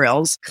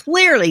fibrils,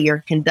 clearly your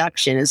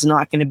conduction is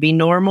not going to be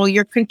normal.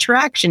 Your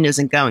contraction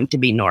isn't going to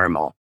be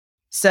normal.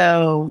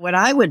 So what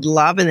I would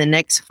love in the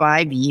next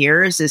 5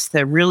 years is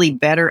to really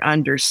better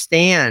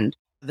understand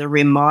the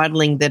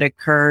remodeling that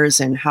occurs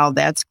and how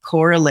that's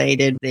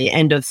correlated, the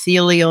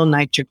endothelial,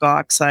 nitric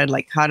oxide,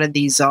 like how do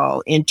these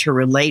all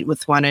interrelate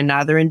with one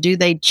another, and do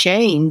they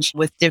change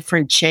with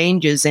different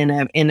changes in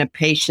a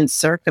patient's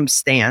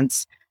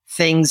circumstance?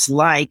 Things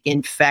like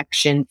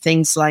infection,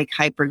 things like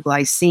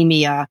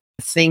hyperglycemia,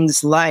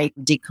 things like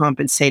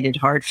decompensated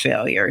heart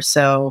failure.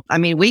 So,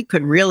 we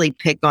could really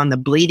pick on the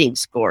bleeding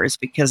scores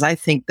because I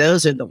think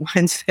those are the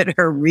ones that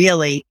are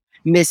really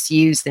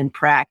misused in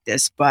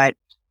practice. But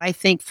I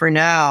think for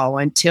now,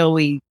 until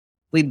we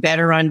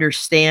better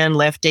understand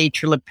left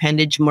atrial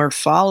appendage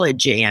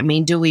morphology,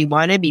 do we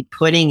want to be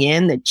putting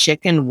in the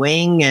chicken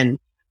wing and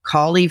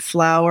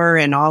cauliflower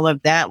and all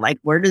of that? Like,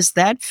 where does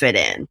that fit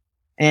in?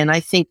 And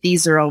I think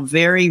these are all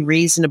very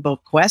reasonable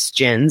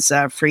questions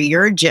for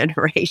your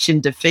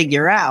generation to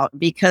figure out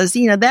because,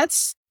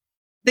 that's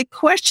the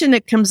question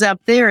that comes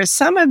up there is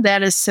some of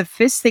that is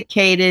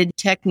sophisticated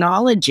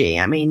technology.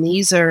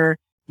 These are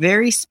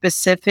very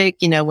specific,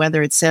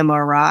 whether it's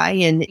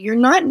MRI, and you're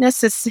not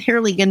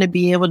necessarily going to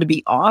be able to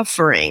be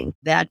offering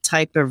that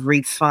type of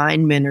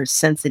refinement or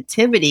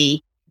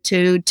sensitivity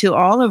to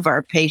all of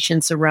our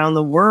patients around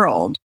the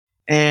world.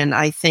 And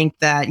I think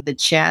that the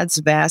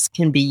CHADS VASc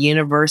can be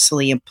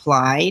universally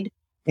applied.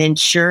 And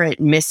sure, it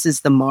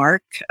misses the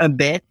mark a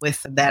bit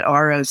with that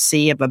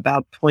ROC of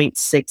about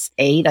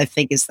 0.68, I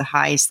think is the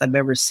highest I've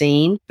ever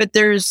seen. But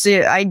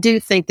I do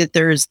think that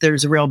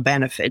there's real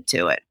benefit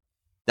to it.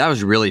 That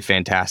was really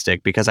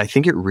fantastic because I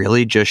think it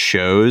really just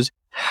shows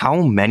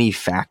how many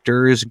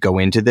factors go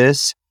into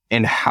this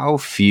and how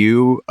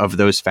few of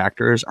those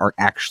factors are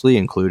actually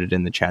included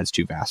in the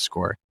CHADS-2 VASc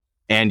score.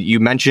 And you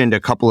mentioned a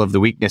couple of the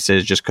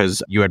weaknesses just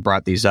because you had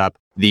brought these up.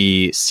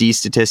 The C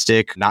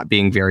statistic not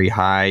being very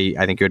high.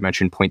 I think you had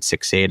mentioned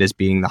 0.68 as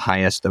being the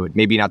highest, though it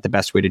maybe not the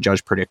best way to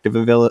judge predictive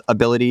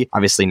ability.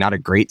 Obviously not a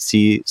great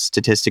C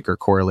statistic or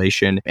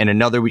correlation. And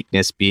another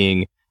weakness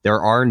being there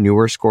are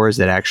newer scores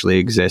that actually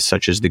exist,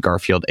 such as the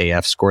Garfield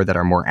AF score, that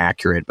are more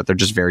accurate, but they're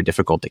just very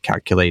difficult to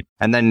calculate.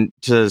 And then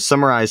to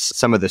summarize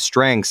some of the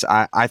strengths,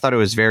 I thought it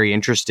was very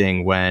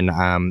interesting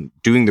when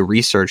doing the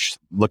research,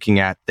 looking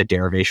at the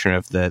derivation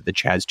of the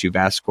CHADS-2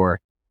 VASc score,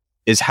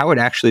 is how it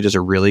actually does a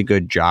really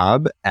good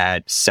job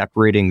at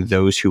separating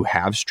those who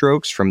have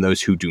strokes from those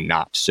who do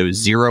not. So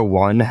 0,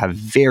 1 have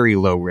very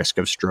low risk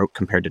of stroke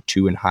compared to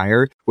 2 and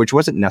higher, which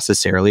wasn't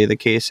necessarily the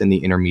case in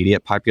the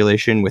intermediate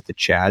population with the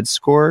CHADS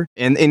score.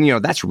 And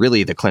that's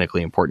really the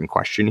clinically important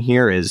question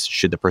here is,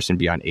 should the person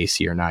be on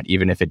AC or not,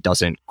 even if it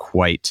doesn't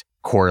quite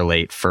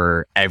correlate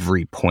for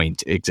every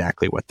point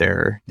exactly what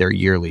their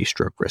yearly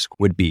stroke risk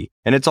would be.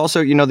 And it's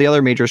also, the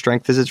other major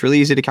strength is it's really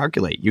easy to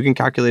calculate. You can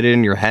calculate it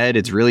in your head.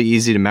 It's really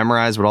easy to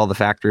memorize what all the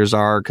factors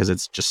are because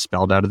it's just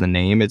spelled out of the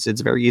name. It's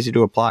very easy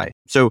to apply.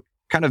 So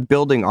kind of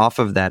building off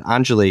of that,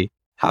 Anjali,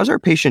 how's our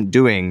patient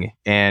doing?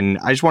 And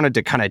I just wanted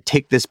to kind of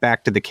take this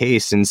back to the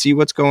case and see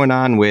what's going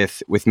on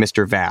with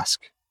Mr. VASc.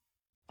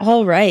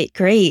 All right,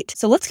 great.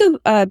 So let's go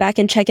back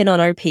and check in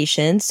on our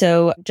patient.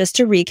 So just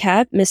to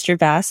recap, Mr.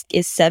 VASc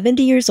is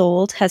 70 years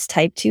old, has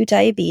type 2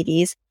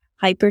 diabetes,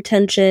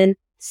 hypertension,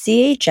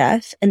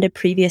 CHF, and a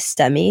previous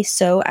STEMI.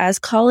 So as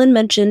Colin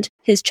mentioned,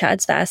 his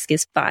CHADS VASc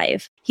is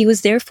 5. He was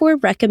therefore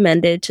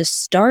recommended to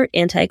start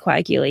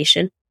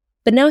anticoagulation,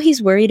 but now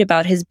he's worried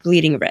about his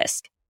bleeding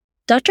risk.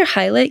 Dr.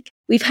 Heilig,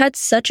 we've had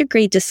such a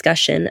great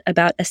discussion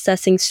about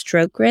assessing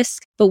stroke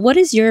risk, but what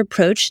is your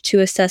approach to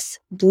assess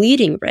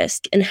bleeding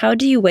risk, and how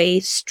do you weigh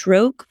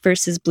stroke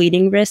versus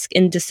bleeding risk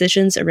in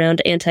decisions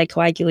around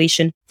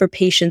anticoagulation for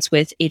patients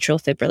with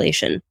atrial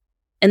fibrillation?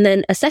 And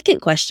then a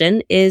second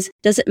question is,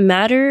 does it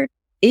matter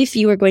if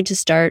you are going to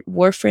start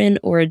warfarin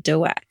or a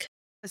DOAC?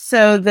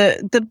 So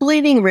the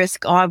bleeding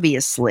risk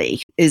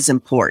obviously is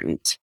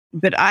important,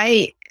 but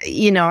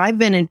I've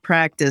been in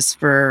practice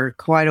for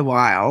quite a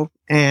while.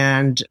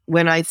 And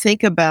when I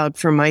think about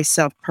for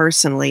myself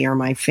personally or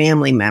my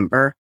family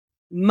member,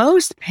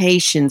 most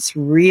patients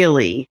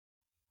really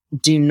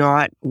do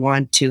not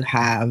want to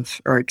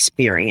have or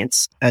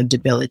experience a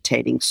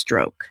debilitating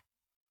stroke.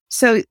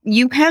 So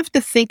you have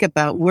to think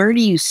about, where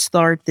do you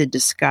start the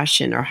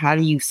discussion, or how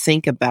do you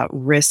think about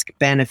risk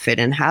benefit,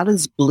 and how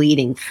does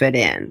bleeding fit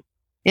in?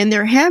 And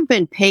there have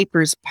been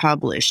papers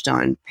published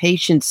on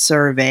patient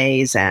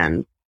surveys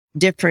and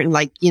different,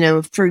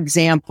 for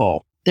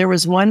example, there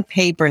was one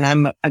paper, and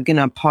I'm going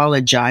to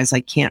apologize,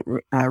 I can't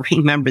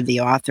remember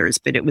the authors,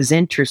 but it was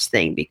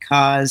interesting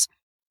because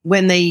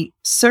when they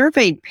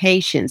surveyed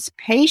patients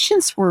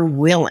were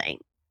willing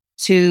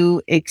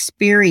to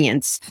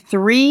experience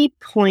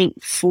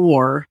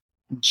 3.4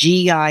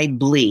 GI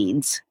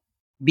bleeds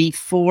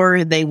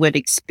before they would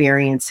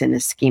experience an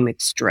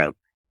ischemic stroke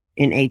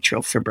in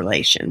atrial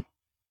fibrillation.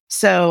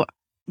 So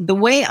the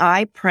way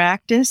I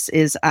practice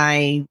is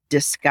I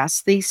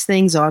discuss these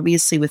things,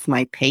 obviously, with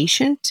my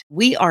patient.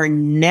 We are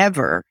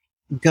never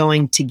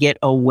going to get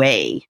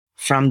away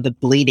from the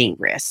bleeding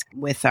risk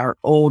with our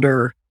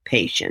older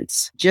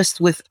patients. Just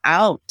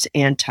without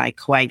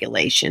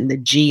anticoagulation, the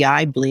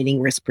GI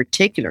bleeding risk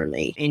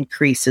particularly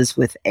increases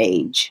with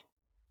age.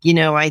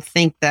 I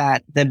think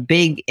that the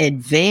big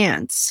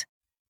advance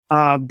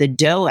of the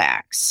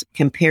DOACs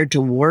compared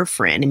to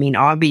warfarin,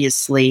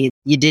 obviously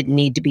you didn't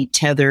need to be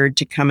tethered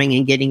to coming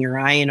and getting your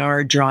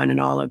INR drawn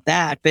and all of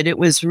that, but it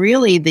was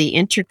really the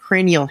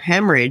intracranial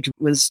hemorrhage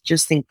was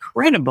just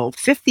incredible,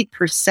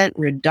 50%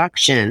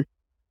 reduction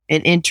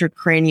in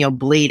intracranial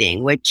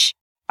bleeding, which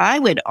I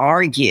would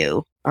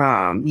argue,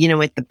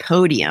 at the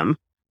podium,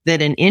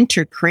 that an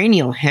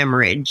intracranial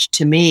hemorrhage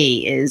to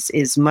me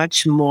is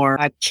much more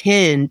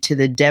akin to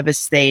the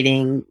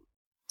devastating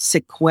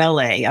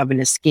sequelae of an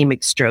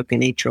ischemic stroke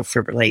and atrial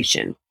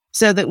fibrillation.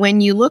 So that when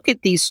you look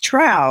at these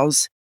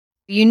trials,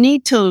 you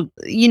need to,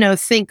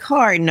 think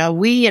hard. Now,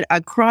 we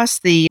across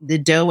the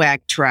DOAC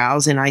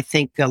trials, and I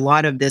think a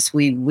lot of this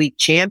we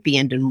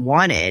championed and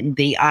wanted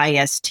the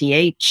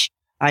ISTH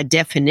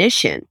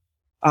definition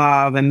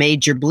of a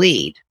major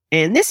bleed.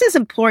 And this is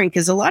important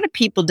because a lot of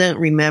people don't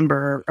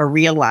remember or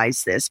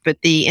realize this, but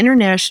the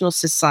International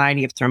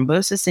Society of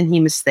Thrombosis and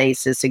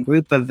Hemostasis, a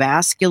group of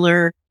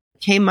vascular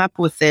came up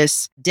with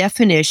this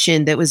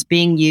definition that was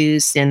being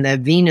used in the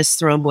venous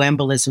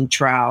thromboembolism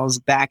trials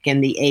back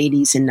in the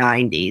 80s and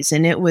 90s.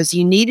 And it was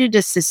you needed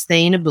to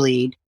sustain a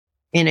bleed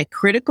in a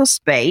critical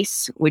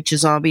space, which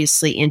is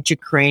obviously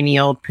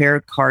intracranial,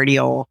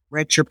 pericardial,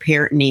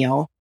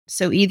 retroperitoneal.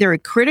 So either a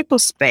critical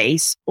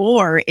space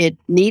or it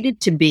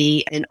needed to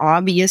be an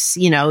obvious,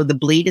 the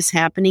bleed is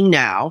happening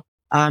now,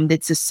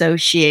 that's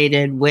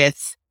associated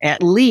with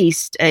at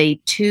least a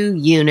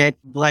 2-unit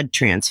blood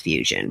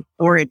transfusion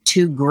or a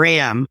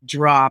 2-gram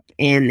drop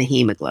in the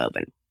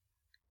hemoglobin.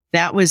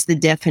 That was the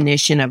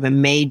definition of a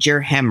major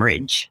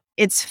hemorrhage.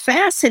 It's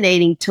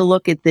fascinating to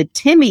look at the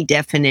TIMI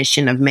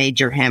definition of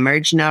major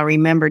hemorrhage. Now,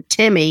 remember,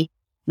 TIMI,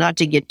 not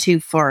to get too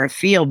far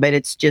afield, but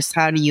it's just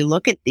how do you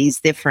look at these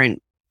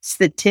different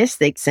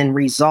statistics and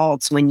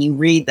results when you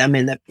read them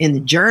in the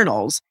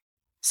journals.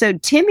 So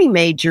TIMI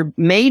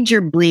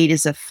major bleed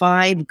is a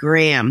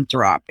 5-gram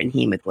drop in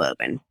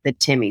hemoglobin, the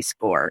TIMI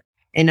score.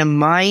 And a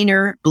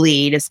minor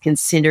bleed is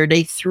considered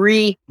a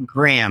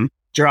 3-gram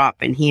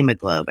drop in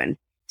hemoglobin.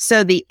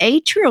 So the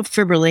atrial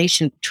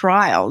fibrillation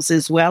trials,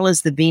 as well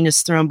as the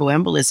venous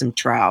thromboembolism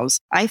trials,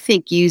 I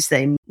think used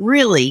a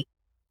really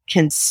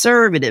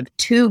conservative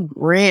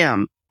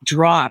 2-gram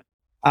drop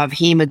of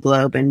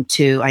hemoglobin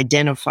to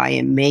identify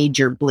a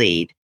major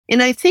bleed.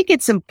 And I think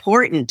it's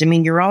important. I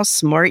mean, you're all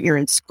smart. You're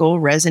in school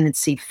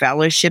residency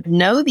fellowship.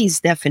 Know these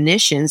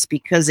definitions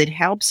because it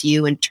helps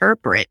you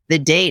interpret the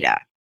data.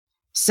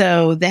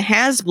 So the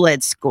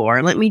Hasbled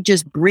score, let me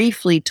just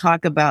briefly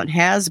talk about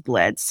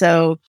Hasbled.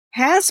 So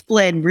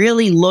Hasbled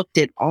really looked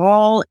at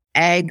all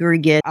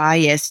aggregate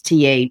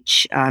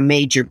ISTH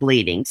major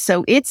bleeding.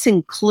 So it's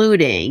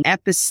including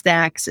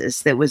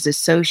epistaxis that was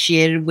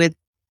associated with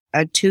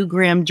a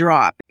 2-gram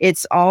drop.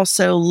 It's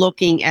also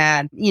looking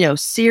at,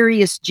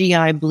 serious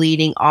GI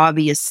bleeding,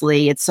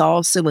 obviously. It's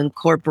also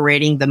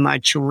incorporating the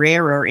much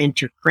rarer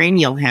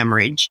intracranial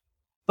hemorrhage.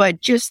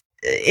 But just,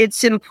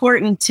 it's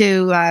important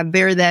to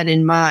bear that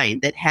in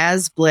mind, that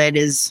Hasbled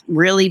is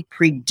really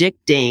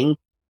predicting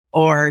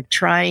or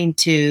trying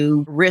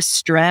to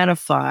risk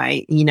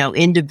stratify,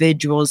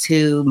 individuals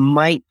who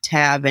might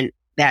have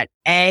that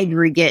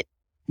aggregate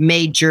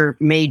major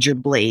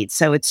bleed.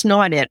 So it's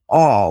not at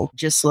all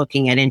just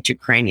looking at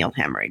intracranial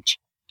hemorrhage.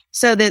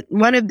 So that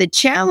one of the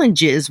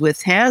challenges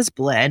with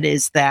Hasbled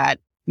is that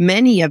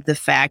many of the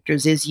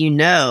factors, as you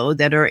know,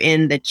 that are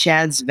in the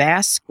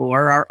CHA2DS2-VASc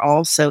score are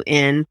also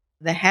in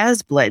the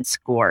Hasbled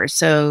score.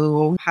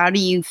 So how do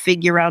you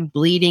figure out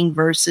bleeding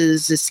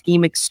versus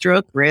ischemic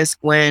stroke risk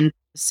when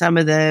some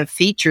of the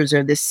features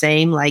are the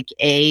same, like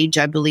age,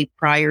 I believe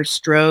prior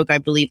stroke, I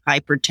believe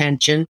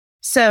hypertension.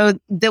 So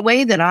the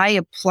way that I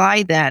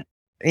apply that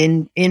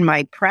in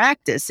my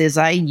practice is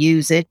I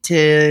use it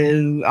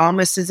to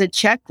almost as a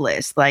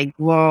checklist, like,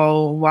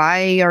 well,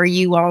 why are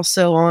you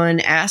also on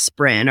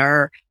aspirin?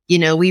 Or,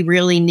 we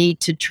really need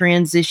to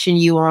transition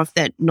you off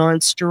that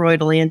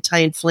non-steroidal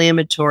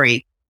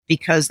anti-inflammatory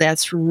because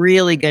that's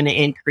really going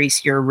to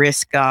increase your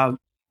risk of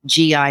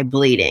GI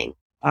bleeding.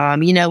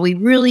 We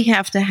really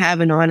have to have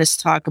an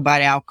honest talk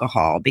about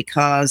alcohol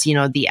because,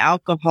 the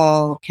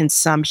alcohol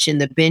consumption,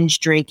 the binge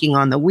drinking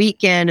on the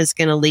weekend is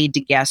going to lead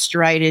to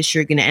gastritis.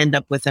 You're going to end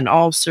up with an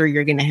ulcer.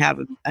 You're going to have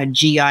a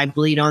GI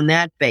bleed on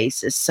that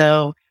basis.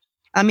 So,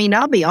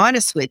 I'll be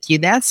honest with you.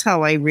 That's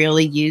how I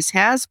really use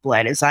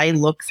Hasbled is I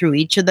look through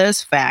each of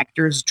those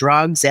factors,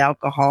 drugs,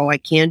 alcohol. I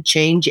can't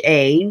change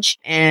age.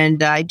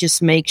 And I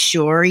just make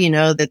sure,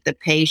 that the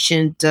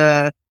patient,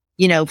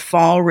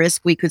 fall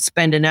risk, we could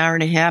spend an hour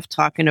and a half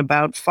talking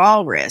about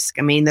fall risk.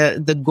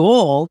 The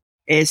goal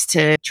is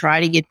to try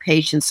to get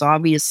patients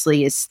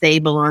obviously as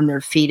stable on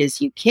their feet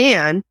as you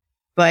can.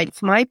 But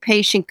if my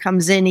patient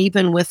comes in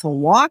even with a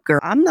walker,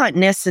 I'm not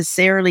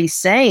necessarily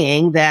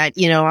saying that,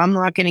 I'm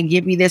not going to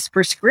give you this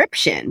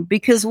prescription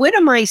because what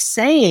am I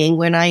saying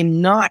when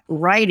I'm not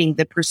writing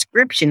the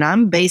prescription?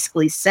 I'm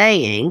basically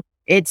saying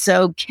it's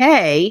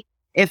okay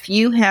if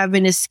you have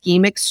an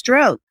ischemic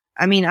stroke.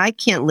 I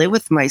can't live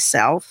with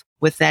myself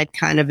with that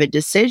kind of a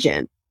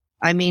decision.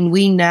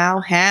 We now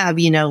have,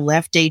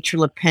 left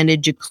atrial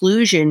appendage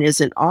occlusion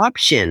is an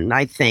option,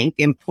 I think,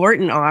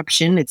 important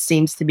option. It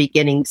seems to be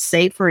getting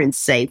safer and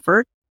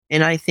safer.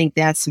 And I think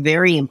that's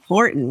very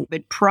important.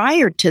 But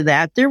prior to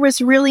that, there was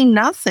really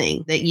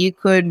nothing that you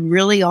could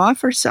really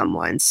offer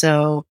someone.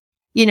 So,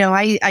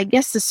 I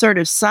guess to sort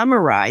of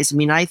summarize,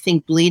 I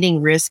think bleeding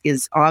risk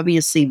is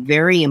obviously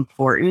very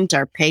important.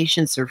 Our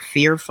patients are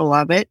fearful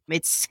of it.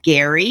 It's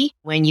scary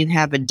when you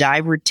have a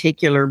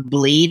diverticular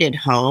bleed at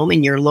home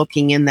and you're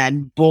looking in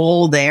that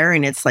bowl there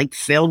and it's like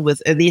filled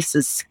with, this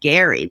is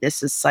scary.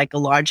 This is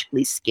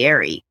psychologically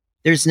scary.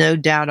 There's no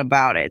doubt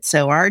about it.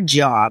 So our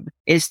job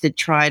is to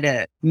try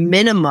to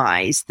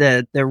minimize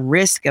the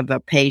risk of a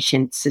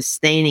patient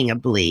sustaining a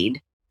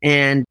bleed.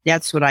 And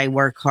that's what I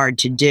work hard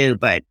to do.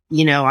 But,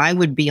 I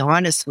would be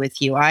honest with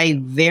you. I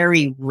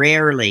very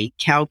rarely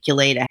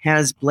calculate a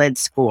Hasbled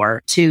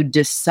score to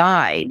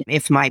decide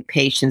if my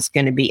patient's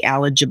going to be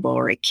eligible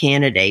or a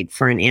candidate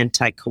for an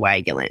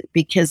anticoagulant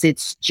because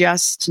it's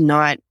just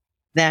not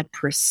that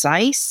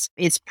precise.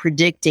 It's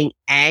predicting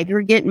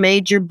aggregate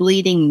major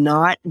bleeding,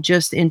 not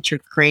just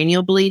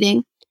intracranial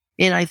bleeding.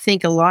 And I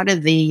think a lot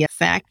of the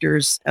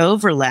factors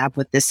overlap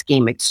with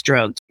ischemic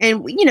stroke.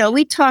 And,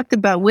 we talked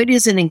about what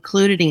isn't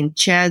included in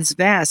CHADS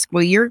VASC.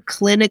 Well, your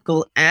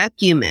clinical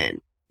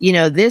acumen,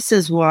 this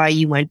is why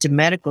you went to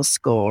medical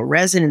school,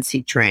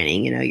 residency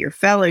training, your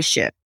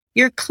fellowship,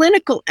 your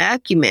clinical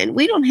acumen.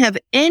 We don't have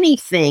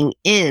anything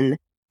in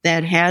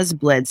that has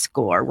bled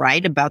score,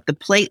 right? About the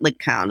platelet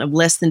count of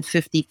less than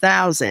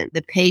 50,000.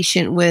 The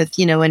patient with,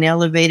 an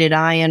elevated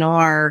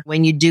INR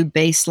when you do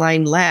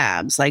baseline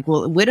labs. Like,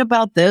 well, what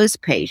about those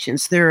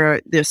patients?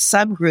 There's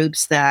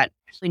subgroups that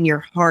in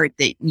your heart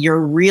that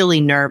you're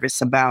really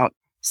nervous about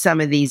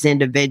some of these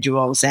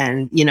individuals,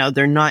 and,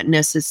 they're not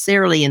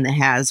necessarily in the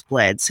has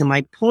bled. So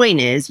my point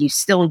is, you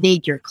still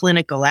need your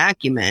clinical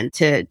acumen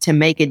to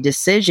make a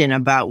decision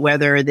about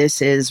whether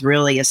this is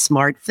really a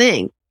smart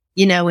thing.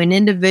 An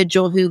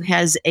individual who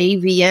has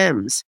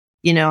AVMs,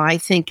 I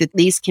think that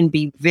these can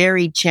be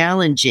very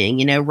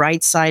challenging.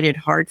 Right-sided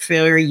heart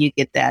failure, you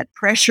get that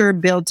pressure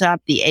built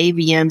up. The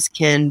AVMs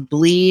can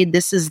bleed.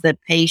 This is the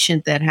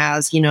patient that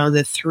has,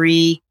 the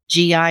 3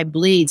 GI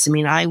bleeds.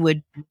 I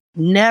would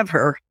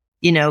never,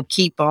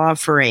 keep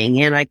offering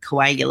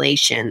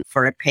anticoagulation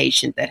for a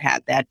patient that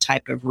had that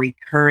type of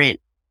recurrent,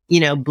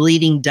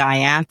 bleeding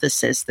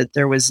diathesis, that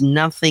there was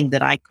nothing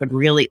that I could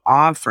really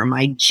offer.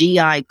 My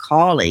GI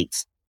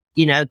colleagues,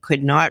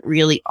 could not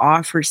really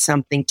offer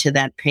something to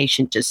that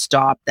patient to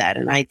stop that.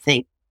 And I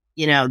think,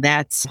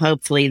 that's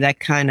hopefully that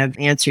kind of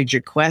answered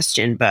your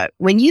question. But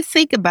when you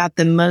think about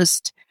the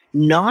most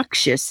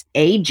noxious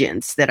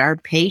agents that our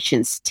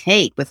patients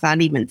take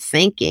without even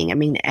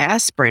thinking,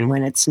 aspirin,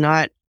 when it's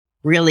not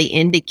really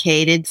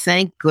indicated,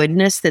 thank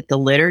goodness that the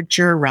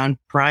literature around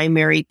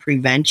primary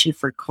prevention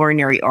for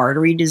coronary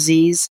artery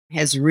disease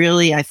has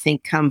really, I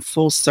think, come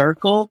full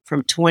circle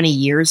from 20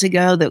 years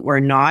ago, that we're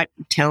not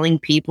telling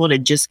people to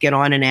just get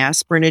on an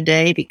aspirin a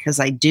day, because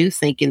I do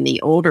think in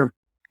the older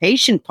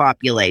patient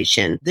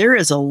population, there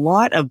is a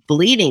lot of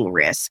bleeding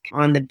risk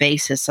on the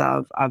basis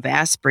of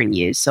aspirin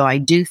use. So I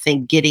do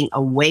think getting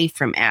away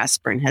from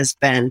aspirin has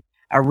been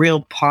a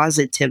real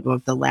positive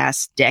of the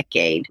last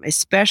decade,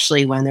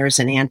 especially when there's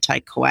an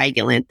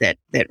anticoagulant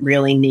that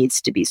really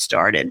needs to be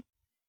started.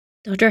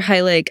 Dr.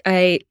 Heilig,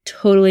 I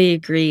totally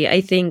agree.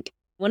 I think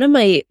one of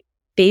my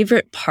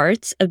favorite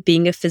parts of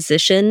being a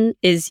physician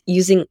is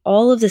using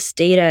all of this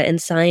data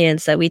and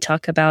science that we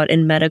talk about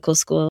in medical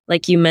school,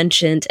 like you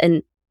mentioned,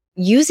 and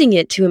using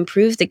it to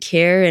improve the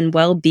care and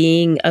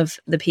well-being of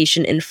the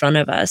patient in front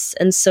of us.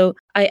 And so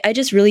I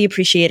just really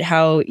appreciate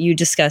how you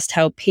discussed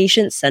how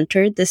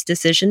patient-centered this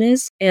decision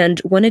is,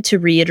 and wanted to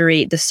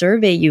reiterate the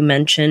survey you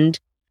mentioned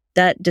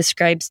that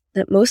describes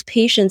that most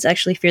patients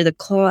actually fear the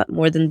clot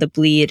more than the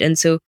bleed. And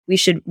so we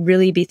should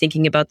really be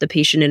thinking about the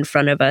patient in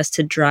front of us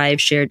to drive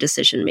shared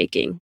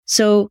decision-making.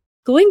 So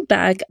going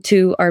back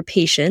to our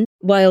patient,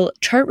 while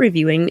chart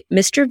reviewing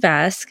Mr.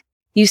 Vask,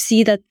 you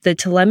see that the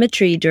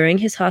telemetry during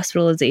his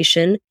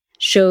hospitalization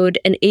showed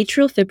an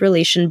atrial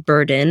fibrillation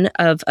burden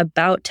of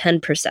about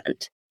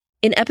 10%.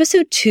 In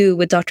episode 2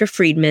 with Dr.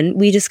 Friedman,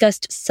 we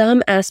discussed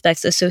some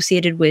aspects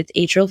associated with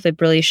atrial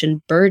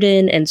fibrillation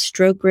burden and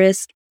stroke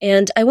risk,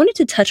 and I wanted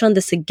to touch on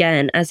this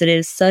again as it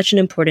is such an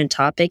important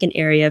topic and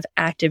area of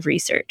active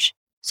research.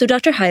 So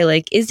Dr.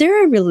 Heilig, is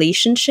there a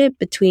relationship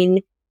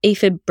between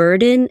AFib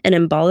burden and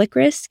embolic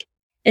risk?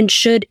 And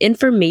should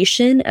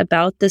information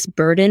about this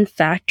burden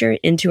factor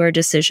into our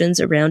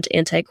decisions around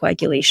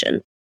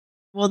anticoagulation?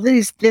 Well,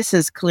 this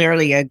is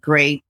clearly a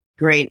great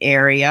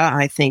area.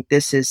 I think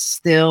this is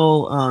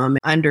still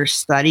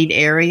understudied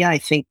area. I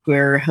think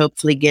we're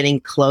hopefully getting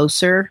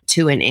closer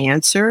to an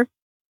answer.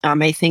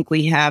 I think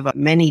we have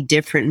many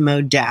different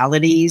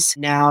modalities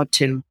now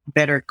to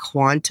better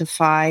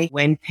quantify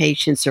when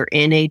patients are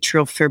in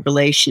atrial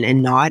fibrillation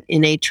and not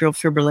in atrial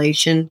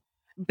fibrillation.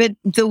 But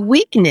the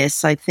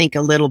weakness, I think,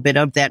 a little bit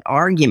of that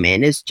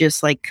argument is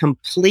just like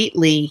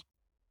completely,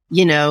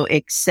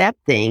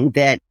 accepting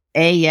that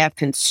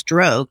AF and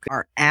stroke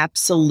are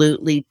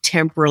absolutely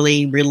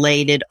temporally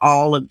related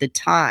all of the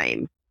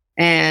time.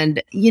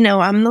 And,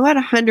 I'm not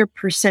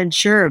 100%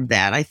 sure of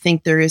that. I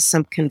think there is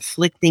some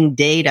conflicting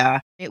data.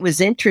 It was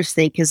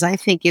interesting because I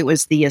think it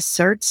was the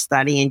ASSERT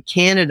study in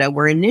Canada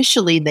where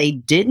initially they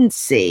didn't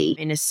see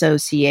an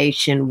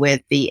association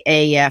with the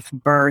AF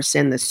burst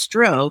and the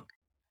stroke.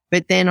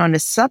 But then on a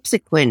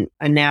subsequent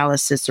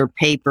analysis or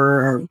paper,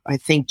 or I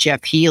think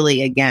Jeff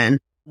Healy again,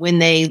 when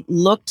they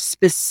looked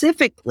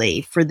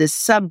specifically for the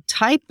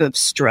subtype of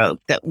stroke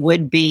that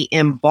would be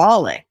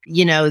embolic,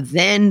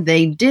 then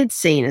they did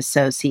see an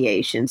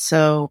association.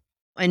 So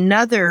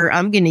another,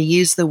 I'm going to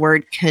use the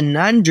word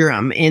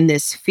conundrum in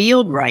this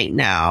field right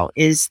now,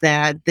 is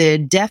that the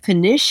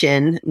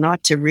definition,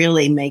 not to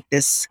really make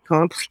this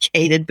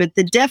complicated, but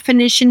the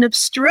definition of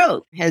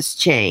stroke has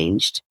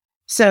changed.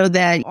 So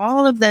that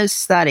all of those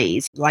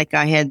studies, like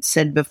I had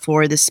said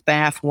before, the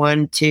SPAF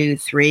 1, 2,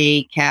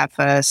 3,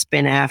 CAFA,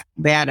 SPINAF,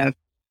 BATA,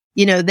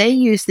 They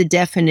use the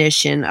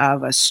definition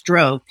of a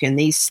stroke in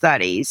these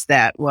studies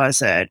that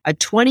was a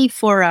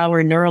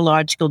 24-hour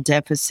neurological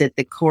deficit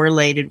that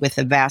correlated with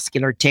a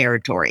vascular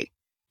territory.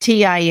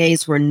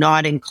 TIAs were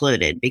not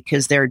included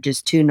because they're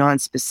just too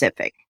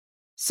nonspecific.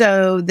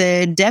 So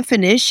the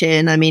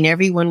definition,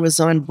 everyone was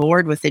on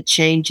board with a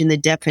change in the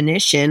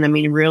definition.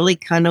 Really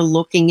kind of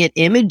looking at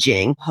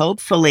imaging.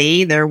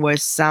 Hopefully there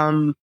was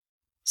some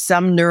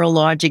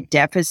neurologic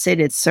deficit.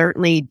 It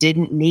certainly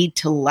didn't need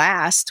to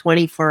last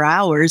 24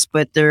 hours,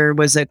 but there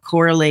was a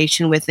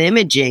correlation with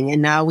imaging.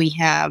 And now we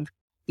have,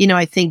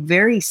 I think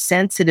very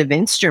sensitive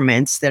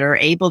instruments that are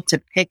able to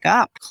pick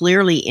up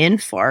clearly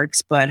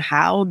infarcts, but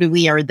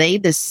are they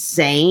the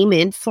same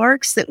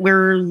infarcts that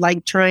we're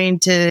trying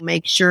to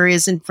make sure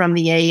isn't from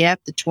the AF,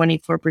 the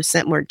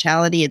 24%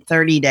 mortality at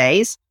 30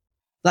 days?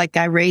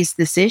 I raised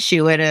this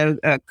issue at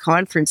a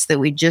conference that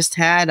we just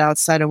had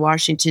outside of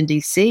Washington,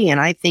 D.C. And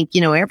I think,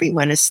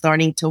 everyone is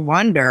starting to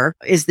wonder,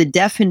 is the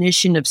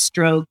definition of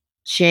stroke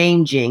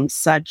changing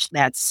such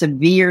that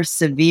severe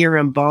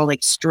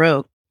embolic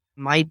stroke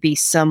might be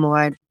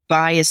somewhat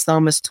biased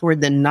almost toward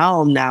the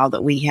null now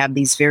that we have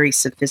these very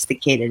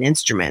sophisticated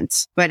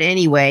instruments. But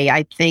anyway,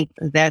 I think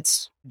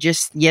that's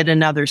just yet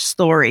another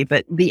story.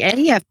 But the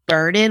AF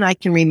burden, I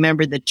can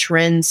remember the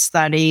TREND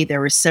study. There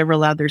were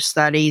several other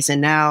studies,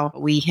 and now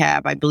we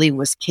have, I believe it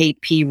was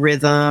KP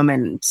Rhythm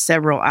and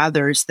several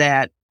others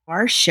that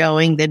are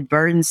showing that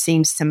burden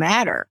seems to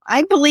matter.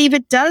 I believe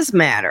it does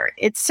matter.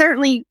 It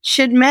certainly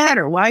should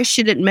matter. Why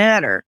should it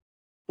matter?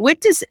 What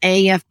does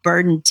AF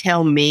burden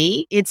tell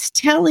me? It's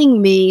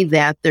telling me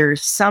that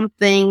there's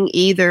something,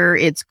 either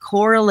it's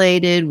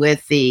correlated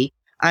with the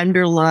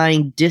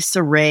underlying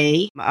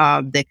disarray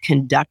of the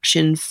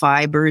conduction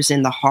fibers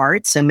in the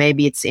heart. So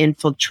maybe it's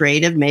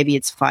infiltrative, maybe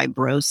it's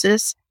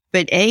fibrosis,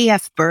 but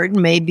AF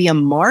burden may be a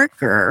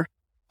marker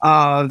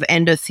of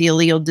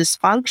endothelial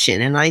dysfunction.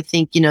 And I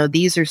think,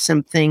 these are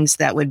some things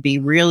that would be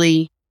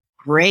really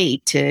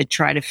great to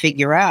try to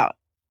figure out.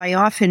 I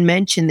often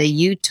mention the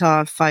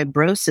Utah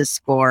fibrosis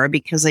score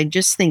because I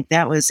just think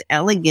that was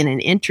elegant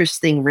and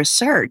interesting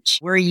research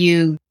where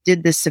you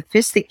did the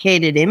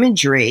sophisticated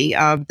imagery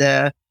of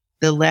the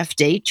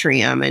left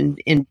atrium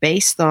and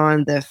based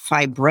on the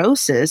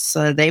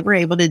fibrosis, they were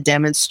able to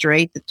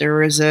demonstrate that there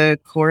was a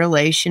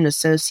correlation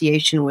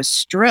association with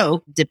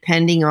stroke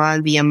depending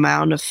on the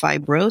amount of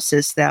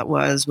fibrosis that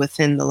was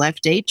within the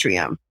left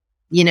atrium.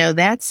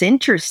 That's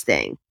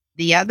interesting.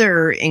 The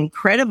other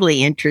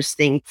incredibly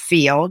interesting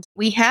field,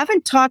 we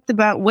haven't talked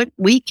about what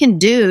we can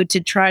do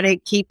to try to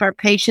keep our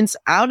patients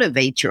out of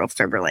atrial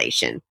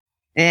fibrillation.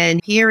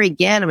 And here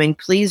again,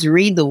 please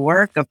read the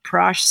work of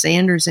Prash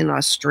Sanders in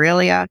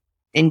Australia,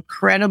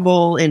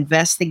 incredible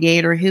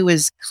investigator who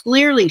has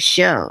clearly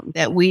shown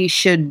that we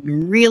should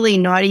really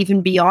not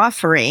even be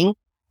offering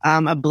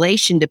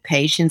ablation to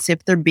patients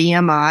if their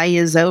BMI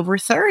is over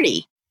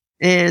 30.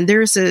 And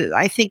there's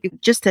I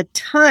think just a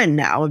ton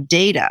now of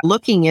data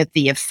looking at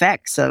the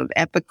effects of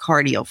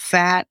epicardial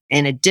fat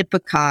and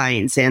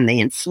adipokines and the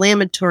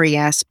inflammatory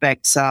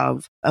aspects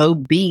of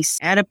obese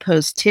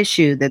adipose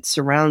tissue that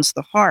surrounds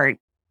the heart.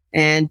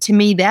 And to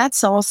me,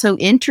 that's also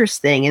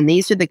interesting. And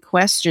these are the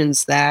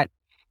questions that,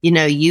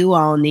 you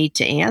all need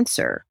to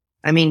answer.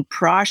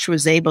 Prash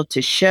was able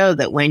to show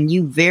that when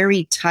you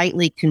very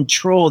tightly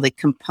control the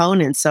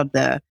components of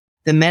the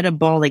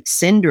metabolic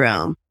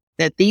syndrome,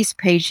 that these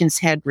patients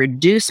had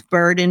reduced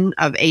burden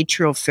of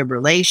atrial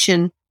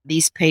fibrillation.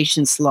 These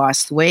patients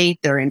lost weight.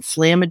 Their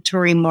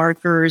inflammatory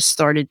markers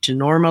started to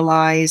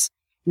normalize.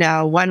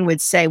 Now, one would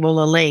say,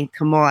 well, Elaine,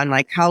 come on,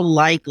 how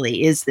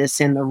likely is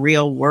this in the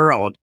real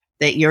world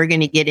that you're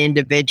going to get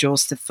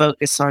individuals to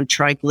focus on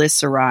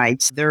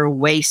triglycerides, their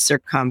waist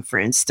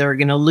circumference, they're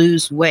going to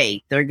lose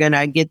weight, they're going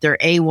to get their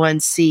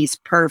A1Cs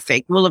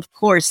perfect? Well, of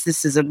course,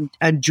 this is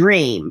a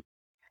dream.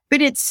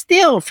 But it's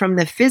still from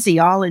the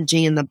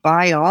physiology and the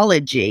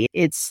biology,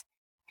 it's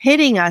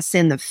hitting us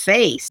in the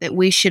face that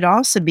we should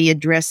also be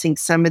addressing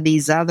some of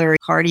these other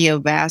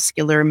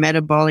cardiovascular,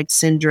 metabolic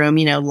syndrome,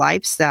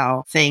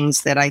 lifestyle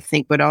things that I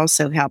think would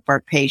also help our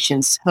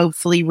patients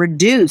hopefully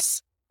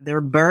reduce their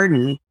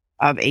burden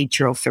of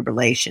atrial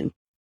fibrillation.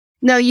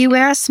 Now, you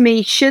asked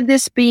me, should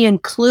this be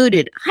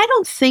included? I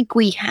don't think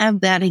we have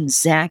that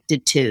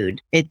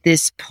exactitude at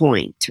this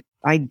point.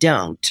 I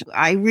don't.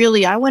 I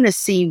want to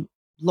see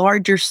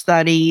larger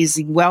studies,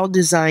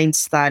 well-designed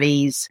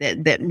studies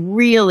that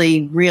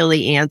really,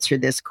 really answer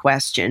this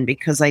question,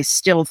 because I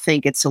still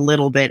think it's a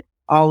little bit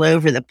all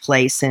over the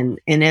place. And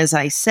as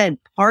I said,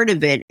 part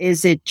of it,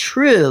 is it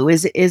true?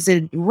 Is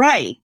it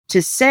right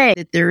to say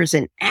that there is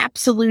an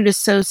absolute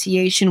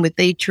association with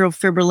atrial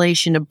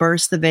fibrillation, a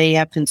burst of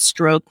AF, and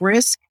stroke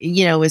risk?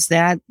 Is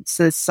that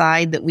the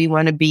side that we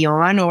want to be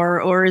on,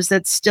 or is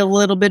that still a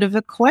little bit of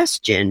a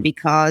question?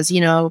 Because,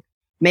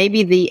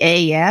 maybe the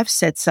AF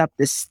sets up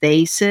the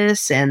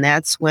stasis, and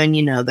that's when,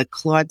 the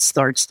clot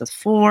starts to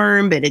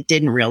form, but it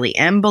didn't really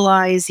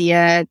embolize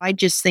yet. I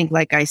just think,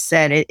 like I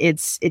said,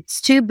 it's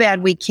too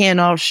bad we can't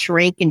all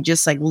shrink and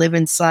just like live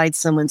inside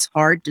someone's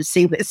heart to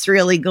see what's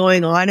really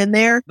going on in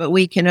there. But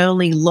we can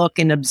only look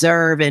and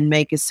observe and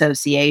make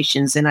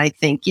associations. And I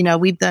think,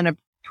 we've done a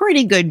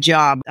pretty good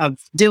job of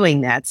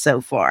doing that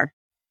so far.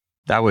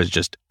 That was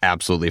just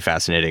absolutely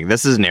fascinating.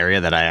 This is an area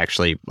that I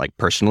actually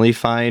personally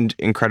find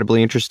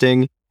incredibly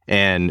interesting.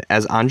 And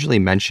as Anjali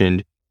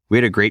mentioned, we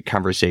had a great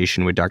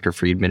conversation with Dr.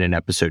 Friedman in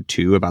episode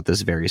 2 about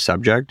this very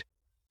subject.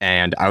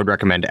 And I would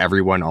recommend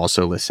everyone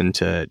also listen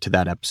to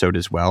that episode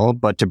as well.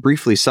 But to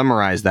briefly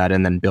summarize that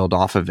and then build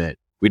off of it,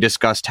 we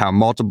discussed how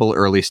multiple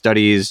early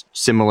studies,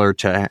 similar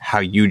to how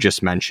you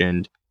just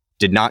mentioned,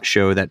 did not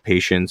show that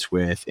patients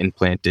with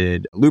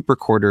implanted loop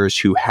recorders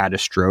who had a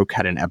stroke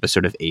had an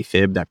episode of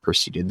AFib that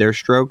preceded their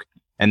stroke.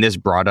 And this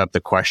brought up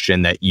the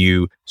question that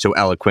you so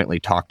eloquently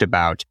talked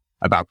about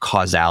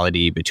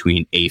causality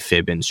between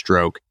AFib and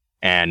stroke,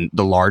 and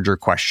the larger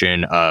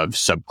question of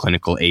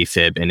subclinical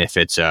AFib and if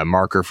it's a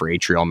marker for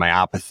atrial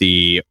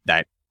myopathy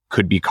that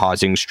could be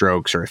causing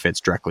strokes or if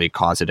it's directly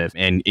causative.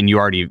 And you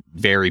already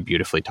very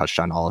beautifully touched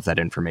on all of that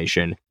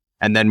information.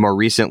 And then more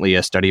recently,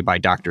 a study by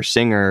Dr.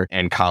 Singer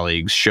and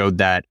colleagues showed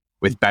that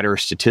with better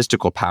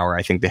statistical power,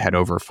 I think they had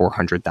over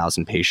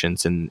 400,000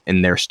 patients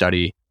in their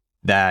study,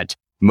 that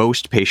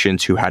most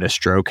patients who had a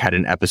stroke had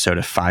an episode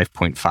of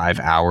 5.5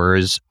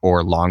 hours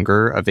or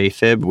longer of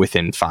AFib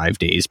within 5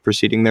 days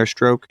preceding their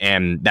stroke.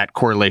 And that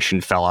correlation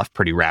fell off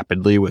pretty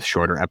rapidly with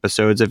shorter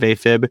episodes of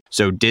AFib.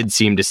 So did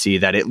seem to see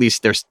that at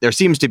least there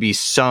seems to be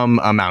some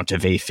amount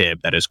of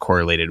AFib that is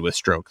correlated with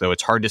stroke, though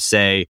it's hard to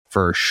say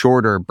for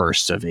shorter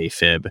bursts of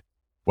AFib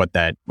what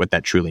that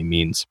truly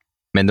means.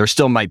 And there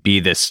still might be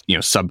this,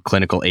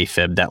 subclinical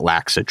AFib that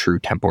lacks a true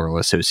temporal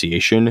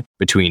association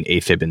between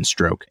AFib and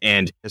stroke.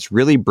 And this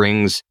really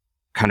brings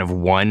kind of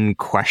one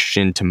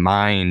question to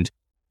mind.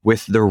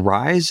 With the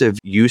rise of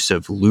use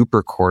of loop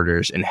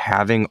recorders and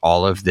having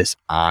all of this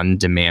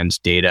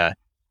on-demand data,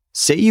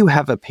 say you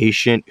have a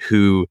patient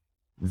who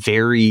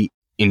very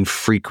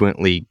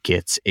infrequently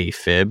gets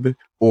AFib,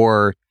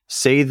 or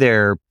say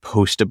they're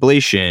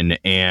post-ablation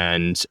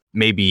and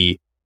maybe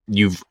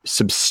you've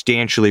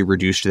substantially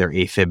reduced their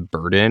AFib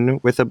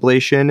burden with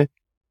ablation.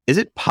 Is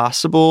it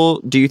possible,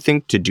 do you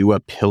think, to do a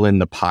pill in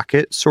the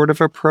pocket sort of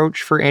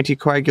approach for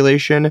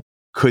anticoagulation?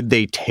 Could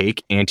they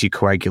take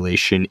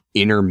anticoagulation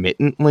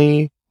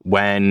intermittently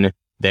when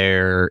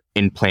their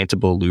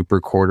implantable loop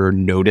recorder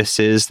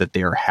notices that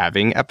they are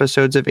having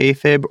episodes of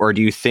AFib? Or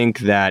do you think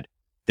that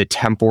the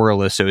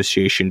temporal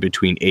association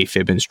between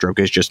AFib and stroke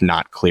is just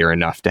not clear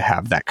enough to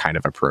have that kind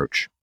of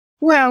approach?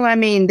 Well,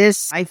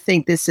 I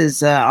think this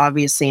is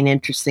obviously an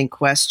interesting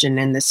question,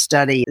 and this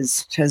study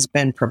has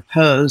been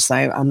proposed.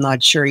 I'm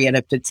not sure yet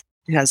if it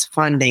has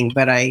funding,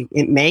 but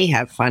it may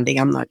have funding.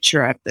 I'm not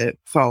sure. I have to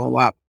follow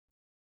up.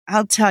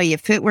 I'll tell you,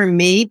 if it were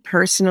me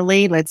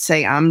personally, let's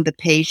say I'm the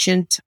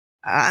patient,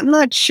 I'm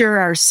not sure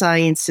our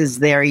science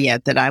is there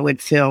yet that I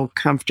would feel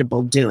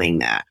comfortable doing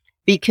that,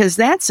 because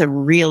that's a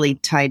really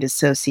tight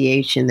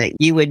association that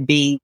you would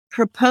be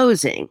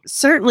proposing.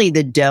 Certainly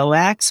the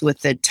DOACs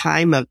with the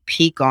time of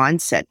peak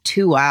onset,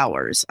 2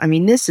 hours. I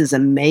mean, this is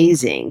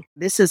amazing.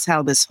 This is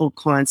how this whole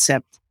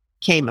concept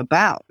came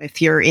about.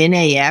 If you're in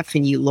AF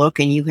and you look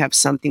and you have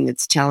something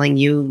that's telling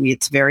you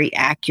it's very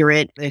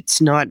accurate,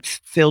 it's not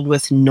filled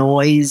with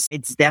noise,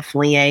 it's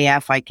definitely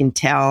AF, I can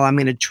tell, I'm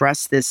going to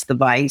trust this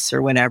device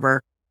or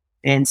whatever,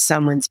 and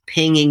someone's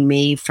pinging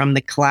me from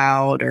the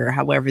cloud or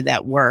however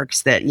that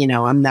works, that,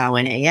 I'm now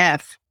in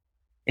AF,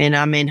 and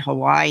I'm in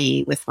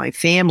Hawaii with my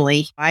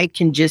family, I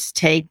can just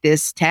take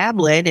this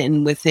tablet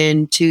and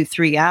within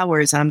 2-3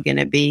 hours,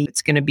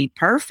 it's going to be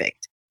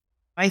perfect.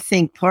 I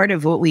think part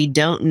of what we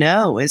don't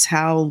know is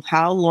how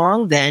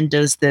long then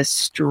does the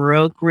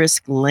stroke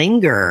risk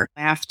linger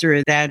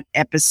after that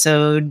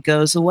episode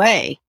goes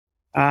away?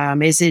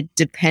 Is it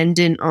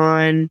dependent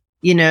on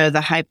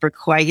the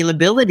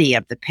hypercoagulability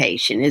of the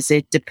patient? Is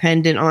it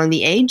dependent on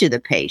the age of the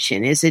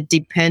patient? Is it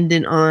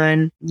dependent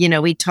on,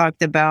 we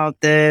talked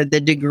about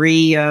the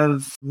degree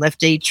of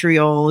left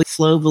atrial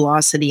flow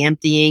velocity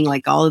emptying,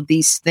 like all of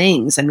these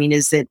things. I mean,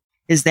 is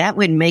that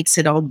what makes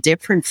it all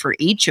different for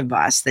each of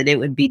us, that it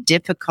would be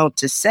difficult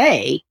to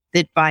say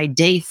that by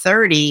day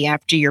 30,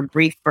 after your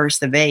brief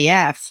burst of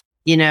AF,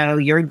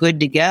 you're good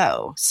to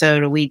go? So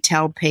do we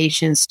tell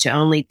patients to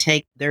only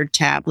take their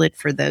tablet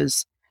for the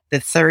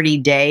 30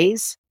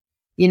 days?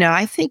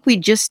 I think we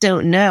just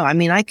don't know. I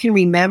mean, I can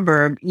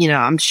remember,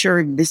 I'm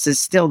sure this is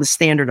still the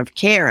standard of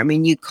care. I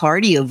mean, you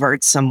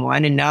cardiovert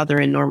someone and now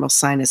they're in normal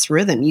sinus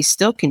rhythm. You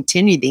still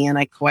continue the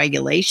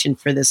anticoagulation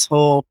for this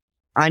whole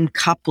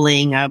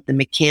uncoupling of the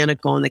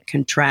mechanical and the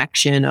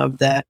contraction of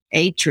the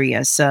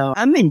atria. So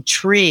I'm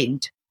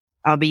intrigued,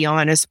 I'll be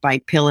honest, by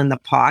pill in the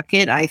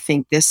pocket. I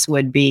think this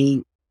would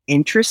be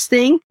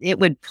interesting. It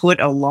would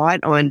put a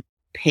lot on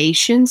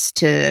patients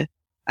to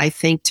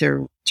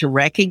to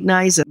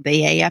recognize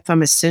the AF.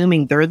 I'm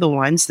assuming they're the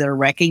ones that are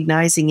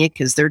recognizing it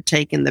because they're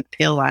taking the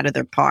pill out of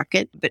their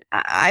pocket. But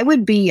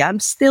I'm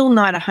still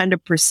not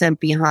 100%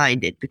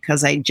 behind it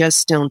because I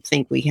just don't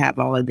think we have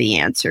all of the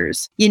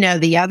answers.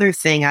 The other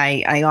thing,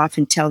 I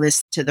often tell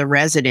this to the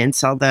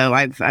residents, although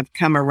I've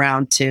come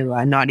around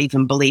to not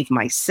even believe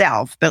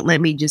myself. But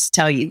let me just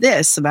tell you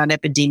this about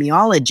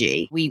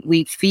epidemiology.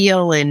 We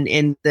feel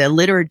in the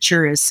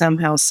literature is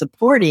somehow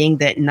supporting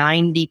that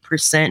 90%,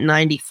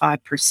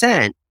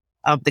 95%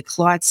 of the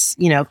clots,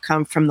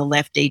 come from the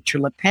left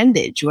atrial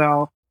appendage.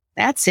 Well,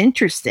 that's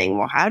interesting.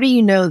 Well, how do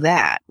you know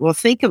that? Well,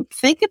 think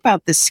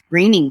about the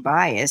screening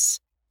bias.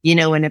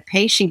 When a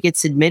patient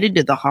gets admitted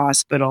to the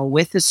hospital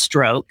with a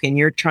stroke and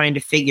you're trying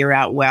to figure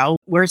out, well,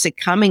 where's it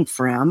coming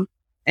from?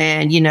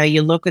 And,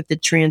 you look at the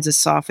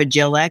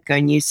transesophageal echo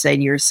and you say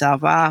to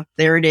yourself,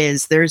 there it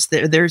is. There's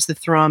the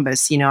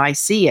thrombus. I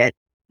see it.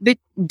 But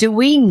do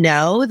we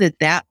know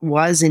that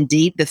was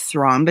indeed the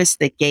thrombus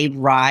that gave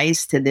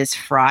rise to this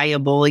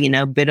friable,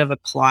 bit of a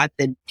clot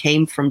that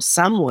came from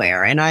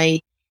somewhere? And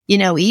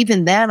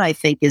even that I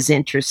think is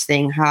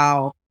interesting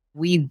how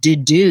we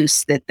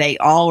deduce that they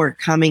all are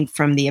coming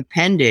from the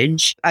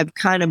appendage. I've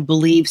kind of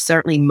believed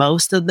certainly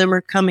most of them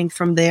are coming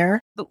from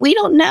there, but we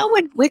don't know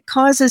what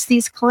causes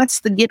these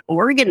clots to get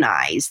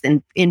organized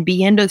and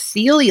be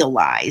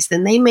endothelialized,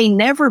 and they may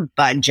never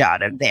budge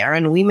out of there.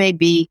 And we may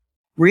be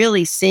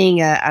really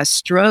seeing a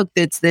stroke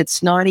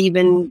that's not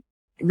even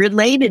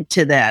related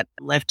to that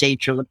left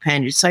atrial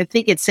appendage. So I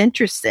think it's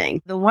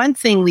interesting. The one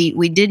thing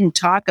we didn't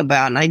talk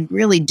about, and I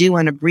really do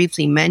want to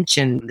briefly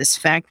mention this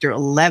factor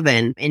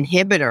 11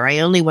 inhibitor. I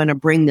only want to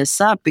bring this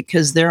up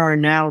because there are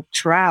now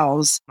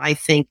trials, I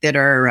think, that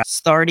are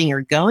starting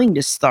or going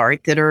to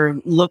start that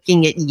are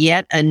looking at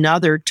yet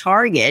another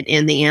target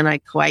in the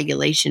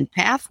anticoagulation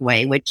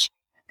pathway, which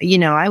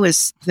I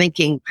was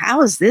thinking,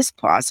 how is this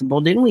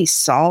possible? Didn't we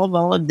solve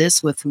all of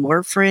this with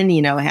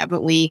warfarin?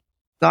 Haven't we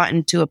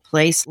gotten to a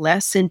place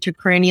less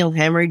intracranial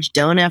hemorrhage,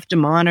 don't have to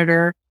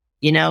monitor?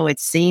 It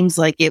seems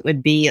like it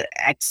would be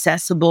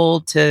accessible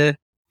to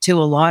a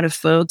lot of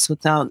folks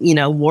without,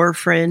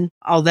 warfarin.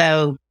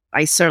 Although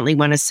I certainly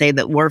want to say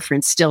that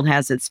warfarin still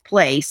has its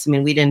place. I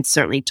mean, we didn't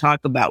certainly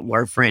talk about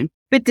warfarin.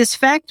 But this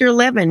factor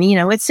 11,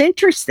 it's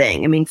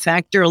interesting. I mean,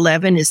 factor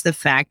 11 is the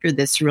factor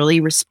that's really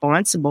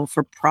responsible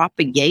for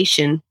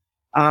propagation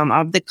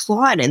of the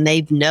clot. And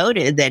they've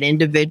noted that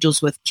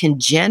individuals with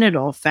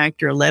congenital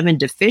factor 11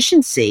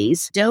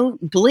 deficiencies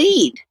don't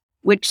bleed,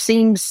 which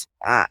seems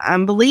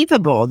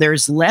unbelievable.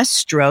 There's less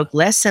stroke,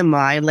 less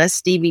MI, less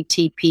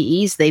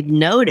DVT-PEs they've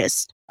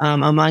noticed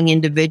among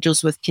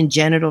individuals with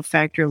congenital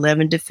factor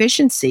 11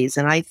 deficiencies.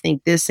 And I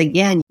think this,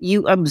 again,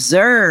 you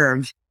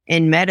observe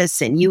in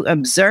medicine, you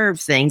observe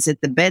things at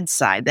the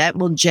bedside that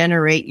will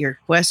generate your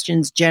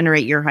questions,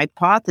 generate your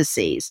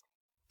hypotheses.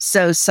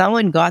 So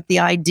someone got the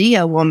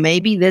idea, well,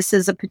 maybe this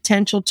is a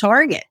potential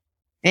target.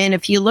 And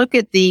if you look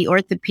at the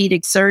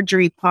orthopedic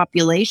surgery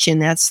population,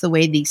 that's the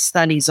way these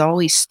studies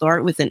always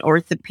start, with an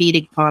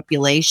orthopedic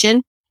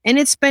population. And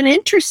it's been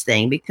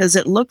interesting because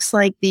it looks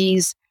like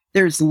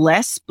there's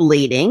less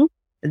bleeding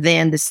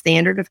than the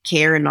standard of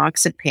care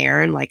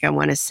enoxaparin, like I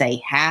want to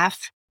say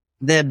half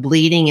the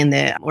bleeding in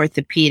the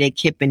orthopedic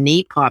hip and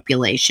knee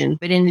population.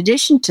 But in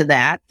addition to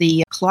that,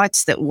 the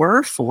clots that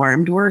were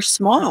formed were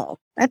small.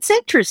 That's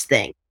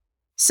interesting.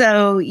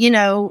 So,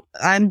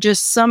 I'm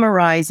just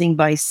summarizing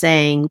by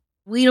saying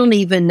we don't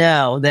even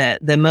know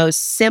the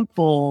most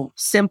simple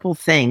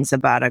things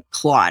about a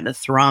clot, a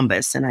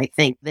thrombus. And I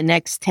think the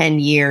next 10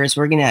 years,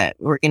 we're going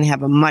to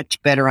have a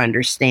much better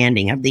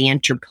understanding of the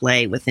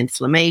interplay with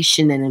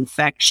inflammation and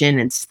infection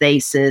and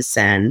stasis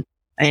and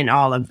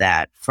all of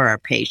that for our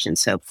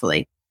patients,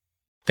 hopefully.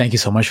 Thank you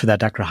so much for that,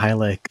 Dr.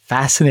 Heilig.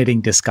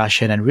 Fascinating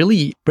discussion, and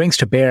really brings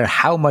to bear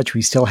how much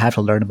we still have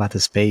to learn about the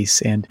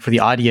space. And for the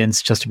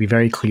audience, just to be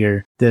very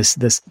clear,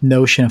 this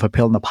notion of a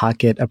pill in the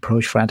pocket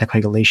approach for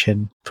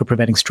anticoagulation for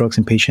preventing strokes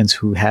in patients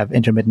who have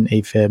intermittent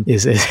AFib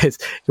it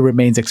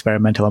remains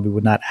experimental, and we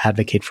would not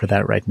advocate for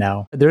that right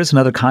now. There is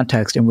another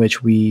context in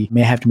which we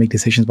may have to make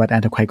decisions about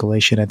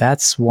anticoagulation, and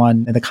that's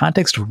one in the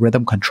context of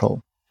rhythm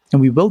control. And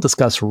we will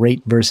discuss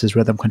rate versus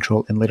rhythm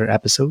control in later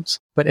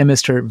episodes. But in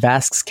Mr.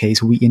 Vask's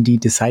case, we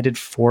indeed decided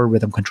for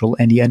rhythm control,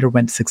 and he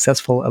underwent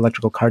successful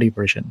electrical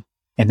cardioversion.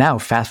 And now,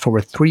 fast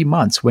forward 3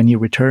 months when he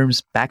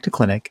returns back to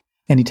clinic,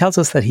 and he tells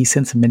us that he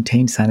since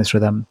maintained sinus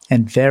rhythm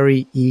and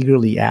very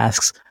eagerly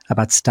asks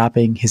about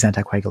stopping his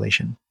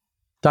anticoagulation.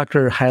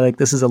 Dr. Heilig,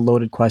 this is a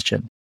loaded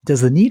question.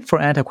 Does the need for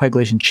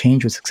anticoagulation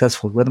change with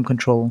successful rhythm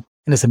control?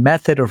 And does the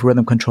method of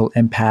rhythm control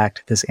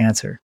impact this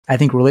answer? I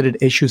think related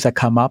issues that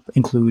come up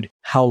include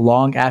how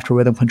long after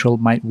rhythm control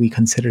might we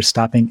consider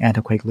stopping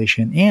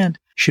anticoagulation, and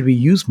should we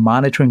use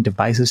monitoring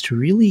devices to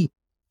really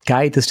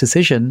guide this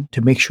decision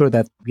to make sure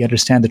that we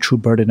understand the true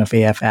burden of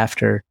AF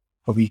after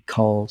what we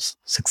call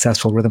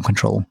successful rhythm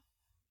control?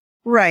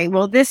 Right.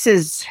 Well, this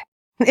is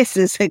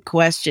a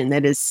question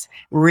that is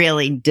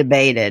really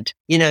debated.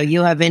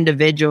 You have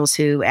individuals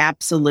who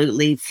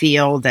absolutely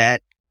feel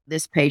that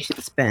this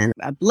patient's been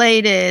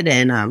ablated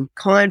and I'm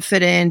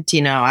confident.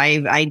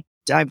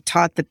 I've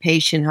taught the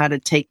patient how to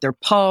take their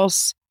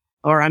pulse,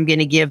 or I'm going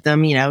to give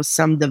them,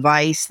 some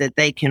device that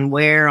they can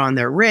wear on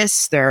their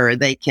wrist, or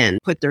they can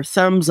put their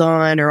thumbs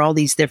on, or all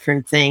these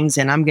different things.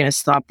 And I'm going to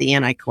stop the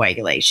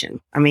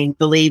anticoagulation. I mean,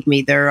 believe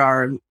me, there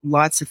are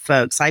lots of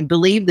folks. I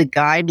believe the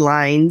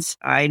guidelines,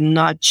 I'm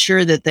not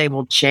sure that they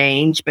will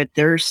change, but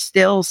they're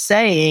still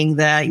saying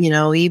that,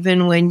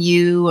 even when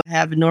you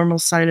have a normal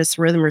sinus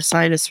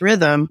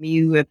rhythm,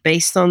 you,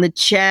 based on the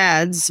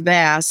CHADS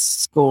VAS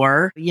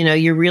score,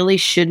 you really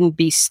shouldn't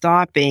be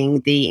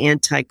stopping the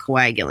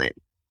anticoagulant.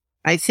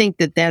 I think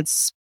that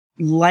that's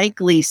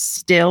likely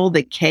still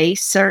the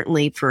case,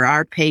 certainly for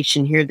our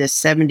patient here, this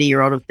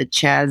 70-year-old with the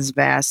CHADS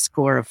VAS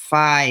score of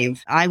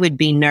 5. I would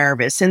be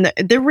nervous. And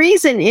the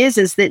reason is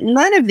that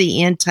none of the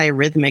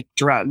antiarrhythmic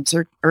drugs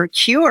are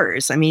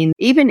cures. I mean,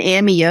 even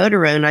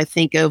amiodarone, I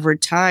think over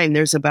time,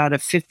 there's about a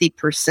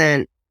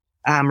 50%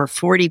 or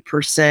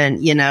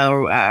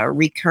 40%,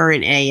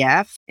 recurrent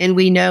AF. And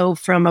we know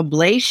from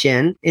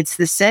ablation, it's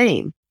the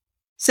same.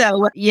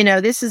 So,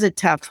 this is a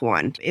tough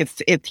one.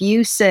 If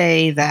you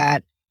say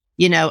that,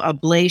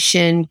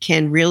 ablation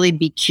can really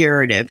be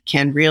curative,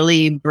 can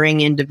really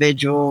bring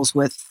individuals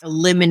with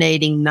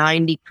eliminating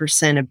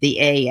 90% of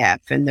the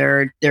AF and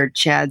their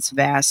CHADS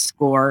VAS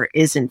score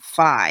isn't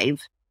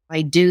 5,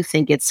 I do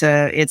think it's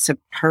a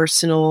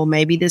personal,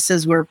 maybe this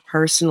is where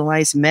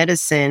personalized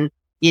medicine,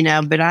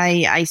 but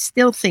I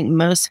still think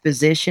most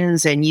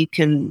physicians, and you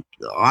can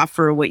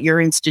offer what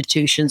your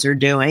institutions are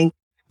doing,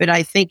 but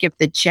I think if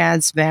the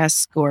CHADS VAS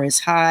score is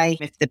high,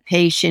 if the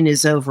patient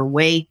is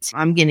overweight,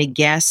 I'm going to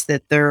guess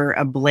that their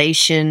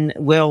ablation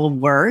will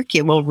work.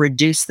 It will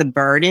reduce the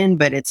burden,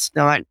 but it's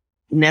not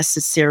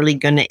necessarily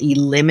going to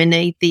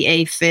eliminate the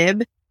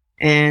AFib.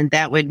 And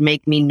that would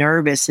make me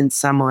nervous in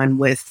someone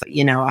with,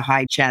 a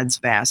high CHADS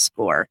VAS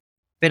score.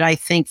 But I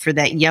think for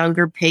that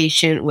younger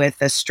patient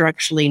with a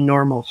structurally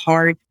normal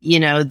heart,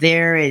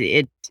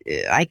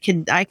 I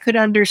could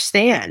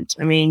understand.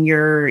 I mean,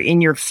 you're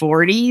in your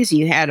 40s,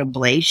 you had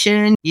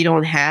ablation, you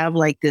don't have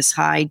like this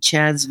high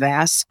CHADS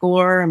VAS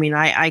score. I mean,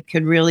 I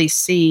could really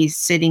see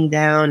sitting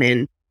down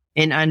and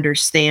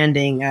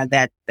understanding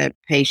that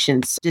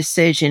patient's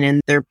decision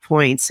and their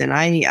points. And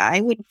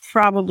I would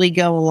probably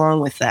go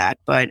along with that.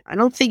 But I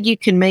don't think you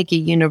can make a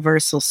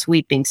universal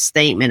sweeping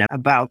statement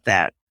about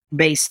that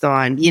based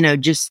on,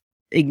 just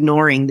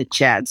ignoring the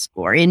CHADS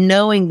score and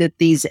knowing that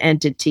these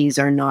entities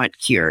are not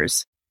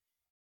cures.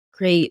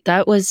 Great.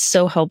 That was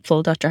so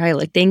helpful, Dr.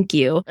 Heilig. Thank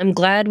you. I'm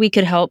glad we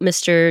could help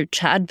Mr.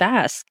 Chad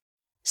Vask.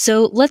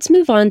 So let's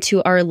move on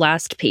to our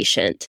last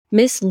patient,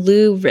 Miss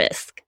Lou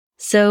Risk.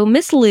 So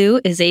Miss Lou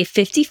is a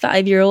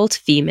 55-year-old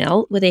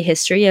female with a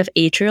history of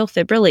atrial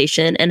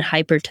fibrillation and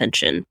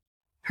hypertension.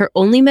 Her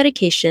only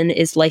medication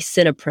is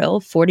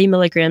lisinopril, 40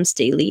 milligrams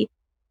daily.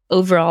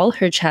 Overall,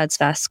 her CHADS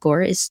VAS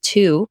score is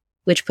 2,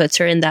 which puts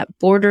her in that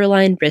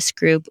borderline risk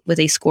group with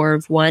a score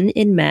of 1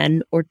 in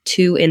men or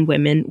 2 in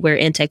women where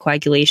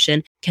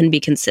anticoagulation can be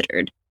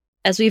considered.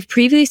 As we've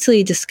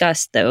previously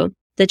discussed, though,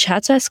 the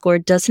CHADS VAS score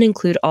doesn't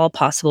include all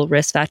possible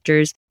risk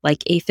factors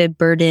like AFib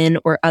burden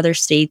or other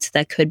states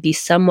that could be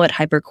somewhat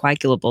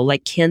hypercoagulable,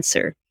 like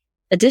cancer.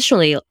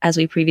 Additionally, as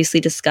we previously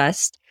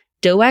discussed,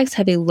 DOACs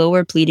have a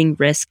lower bleeding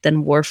risk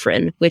than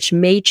warfarin, which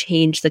may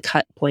change the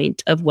cut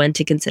point of when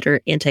to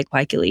consider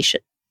anticoagulation.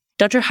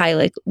 Dr.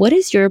 Heilig, what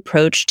is your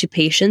approach to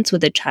patients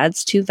with a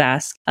CHADS-2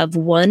 VAS of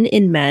 1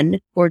 in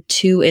men or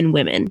 2 in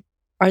women?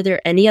 Are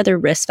there any other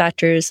risk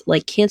factors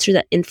like cancer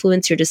that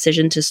influence your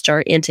decision to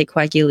start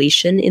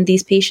anticoagulation in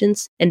these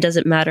patients? And does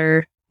it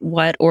matter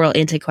what oral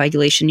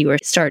anticoagulation you are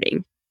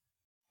starting?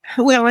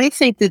 Well, I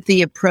think that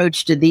the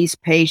approach to these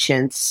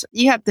patients,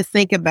 you have to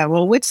think about,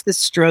 what's the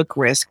stroke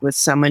risk with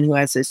someone who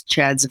has this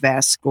CHADS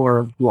VAS score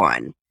of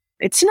 1?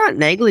 It's not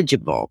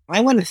negligible.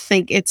 I want to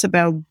think it's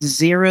about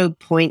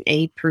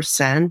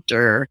 0.8%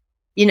 or,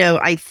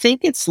 I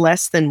think it's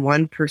less than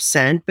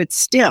 1%, but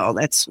still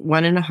that's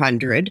 1 in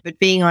 100. But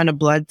being on a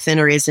blood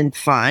thinner isn't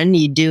fun.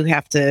 You do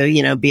have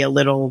to, be a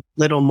little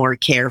more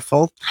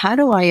careful. How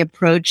do I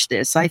approach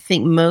this? I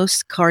think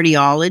most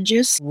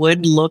cardiologists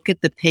would look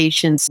at the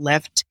patient's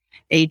left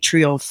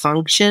atrial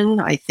function.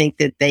 I think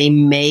that they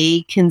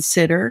may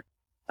consider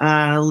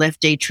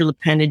left atrial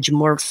appendage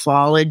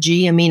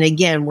morphology. I mean,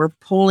 again, we're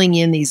pulling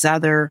in these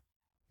other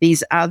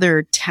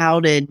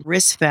touted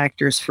risk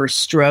factors for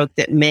stroke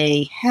that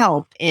may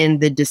help in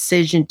the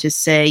decision to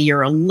say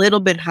you're a little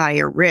bit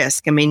higher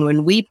risk. I mean,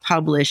 when we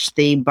published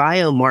the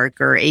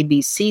biomarker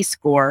ABC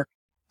score,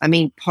 I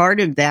mean, part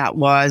of that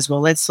was,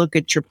 let's look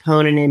at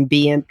troponin and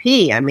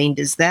BNP. I mean,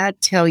 does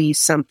that tell you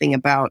something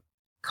about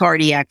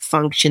cardiac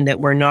function that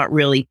we're not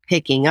really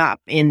picking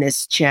up in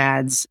this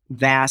CHADS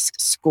VAS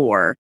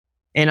score?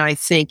 And I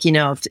think,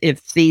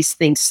 if these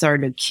things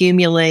start to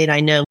accumulate, I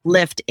know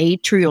left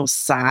atrial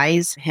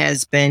size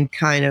has been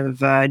kind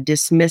of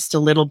dismissed a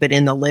little bit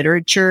in the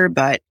literature,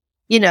 but,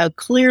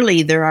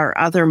 clearly there are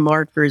other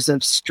markers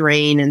of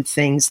strain and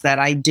things that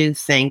I do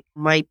think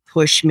might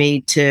push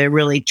me to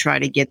really try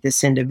to get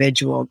this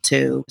individual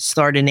to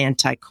start an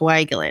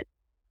anticoagulant.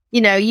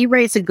 You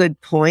raise a good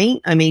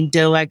point.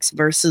 DOACs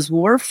versus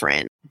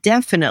warfarin.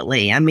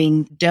 Definitely.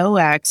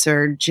 DOACs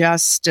are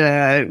just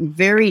a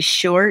very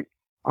short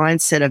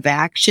onset of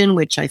action,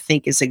 which I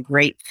think is a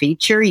great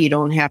feature. You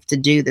don't have to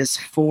do this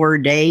 4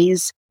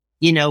 days,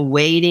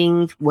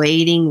 waiting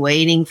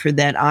for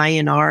that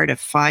INR to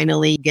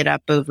finally get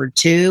up over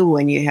 2.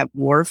 When you have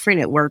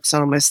warfarin, it works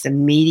almost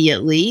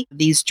immediately.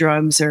 These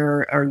drugs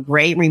are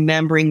great.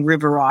 Remembering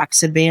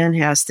rivaroxaban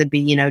has to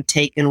be,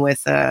 taken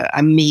with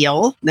a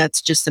meal.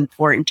 That's just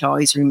important to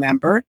always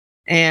remember.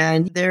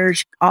 And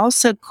there's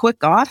also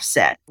quick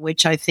offset,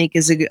 which I think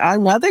is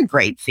another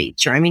great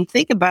feature.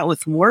 Think about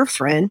with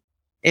warfarin,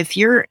 if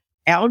you're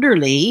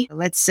elderly,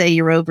 let's say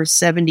you're over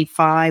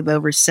 75,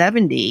 over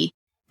 70,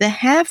 the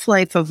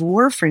half-life of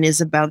warfarin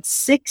is about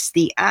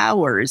 60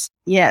 hours.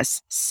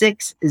 Yes,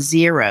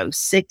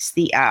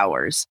 60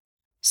 hours.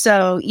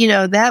 So,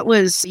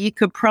 you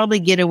could probably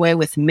get away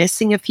with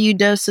missing a few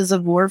doses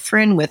of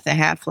warfarin with a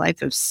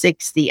half-life of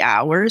 60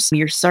 hours.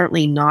 You're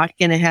certainly not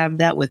going to have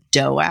that with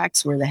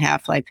DOACs, where the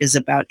half-life is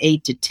about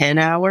 8 to 10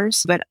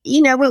 hours. But,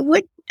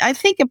 I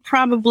think it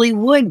probably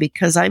would,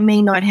 because I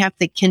may not have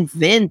to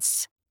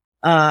convince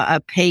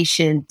a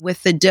patient.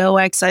 With the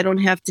DOACs, I don't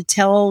have to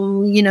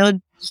tell,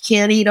 you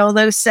can't eat all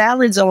those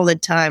salads all the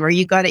time, or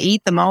you got to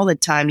eat them all the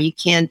time. You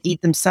can't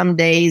eat them some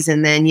days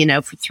and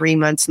then, for 3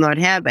 months not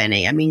have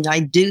any. I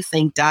do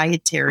think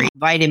dietary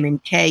vitamin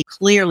K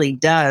clearly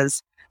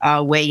does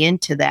weigh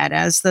into that,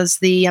 as does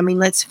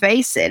let's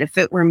face it, if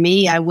it were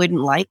me, I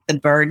wouldn't like the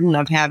burden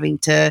of having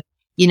to,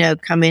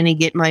 come in and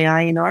get my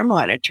INR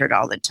monitored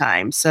all the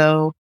time.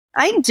 So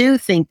I do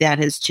think that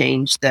has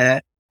changed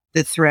the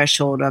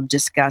threshold of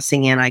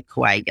discussing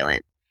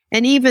anticoagulant.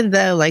 And even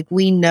though,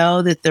 we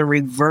know that the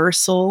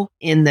reversal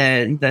in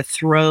the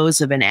throes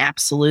of an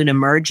absolute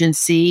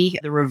emergency,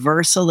 the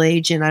reversal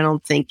agent, I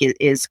don't think it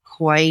is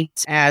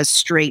quite as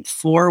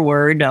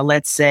straightforward,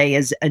 let's say,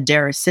 as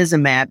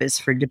adarocizumab is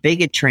for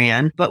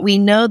dabigatran. But we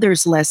know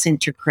there's less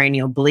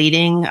intracranial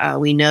bleeding.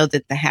 We know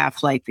that the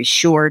half-life is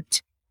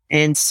short.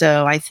 And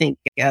so I think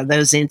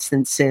those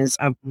instances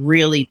of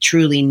really,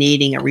 truly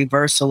needing a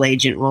reversal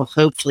agent will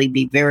hopefully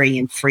be very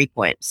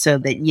infrequent. So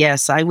that,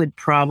 yes, I would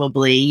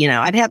probably,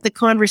 I'd have the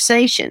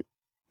conversation,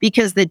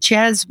 because the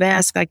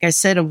CHA2DS2-VASc, like I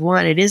said, of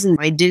one, it isn't.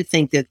 I do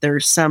think that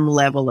there's some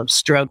level of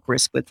stroke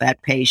risk with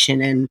that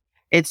patient, and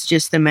it's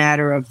just a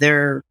matter of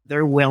their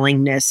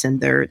willingness and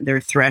their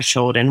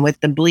threshold. And with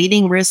the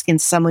bleeding risk in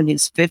someone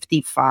who's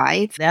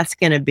 55, that's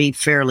going to be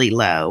fairly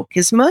low,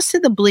 because most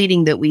of the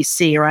bleeding that we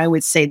see, or I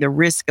would say the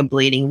risk of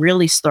bleeding,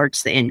 really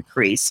starts to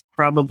increase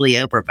probably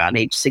over about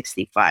age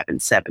 65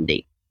 and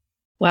 70.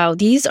 Wow,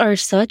 these are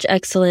such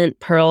excellent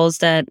pearls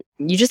that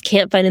you just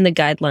can't find in the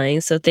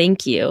guidelines, so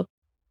thank you.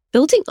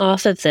 Building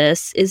off of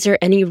this, is there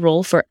any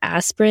role for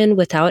aspirin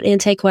without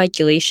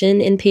anticoagulation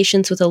in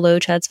patients with a low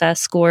CHA2DS2-VASc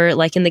score,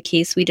 like in the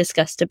case we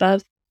discussed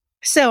above?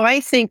 So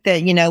I think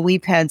that,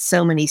 we've had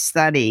so many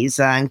studies,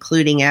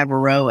 including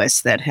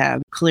Averroes, that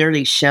have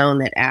clearly shown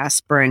that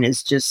aspirin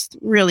is just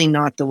really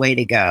not the way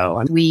to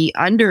go. We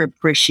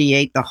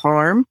underappreciate the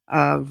harm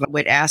of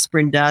what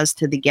aspirin does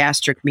to the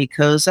gastric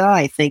mucosa.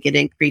 I think it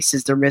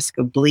increases the risk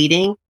of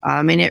bleeding.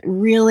 And it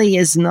really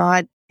is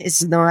not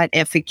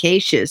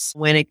efficacious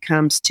when it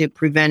comes to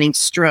preventing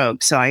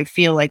stroke. So I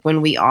feel like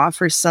when we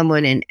offer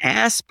someone an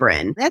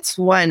aspirin, that's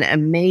one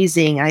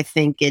amazing, I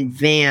think,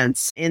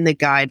 advance in the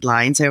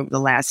guidelines over the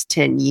last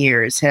 10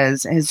 years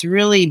has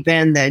really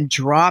been the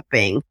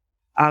dropping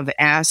of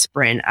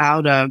aspirin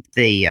out of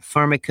the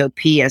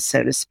pharmacopoeia,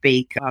 so to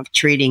speak, of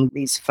treating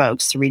these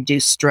folks to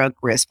reduce stroke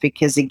risk,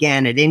 because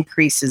again, it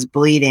increases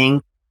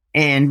bleeding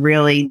and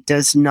really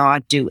does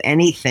not do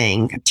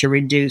anything to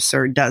reduce,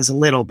 or does a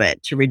little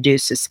bit to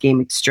reduce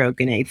ischemic stroke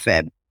and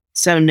AFib.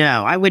 So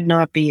no, I would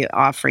not be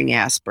offering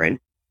aspirin.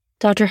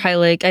 Dr.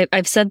 Heilig,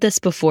 I've said this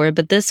before,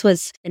 but this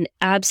was an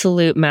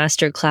absolute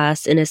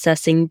masterclass in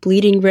assessing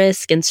bleeding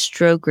risk and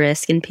stroke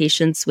risk in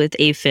patients with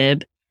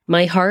AFib.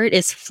 My heart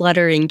is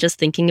fluttering just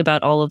thinking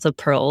about all of the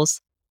pearls.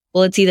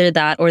 Well, it's either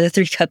that or the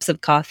 3 cups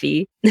of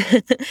coffee.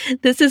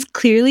 This is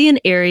clearly an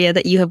area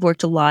that you have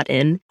worked a lot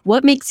in.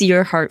 What makes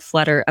your heart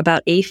flutter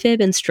about AFib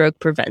and stroke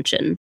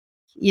prevention?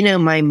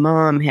 My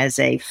mom has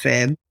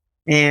AFib,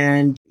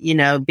 and,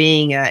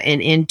 being an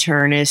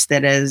internist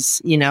that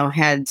has,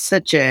 had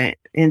such an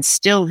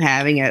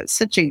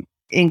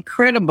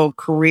incredible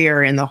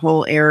career in the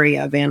whole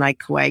area of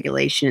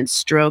anticoagulation and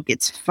stroke,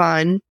 it's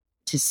fun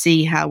to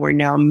see how we're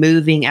now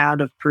moving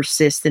out of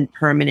persistent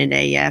permanent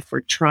AF.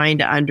 We're trying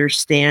to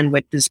understand,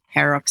 what does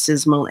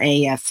paroxysmal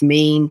AF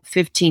mean?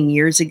 15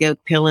 years ago,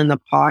 pill in the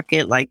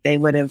pocket, like they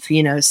would have,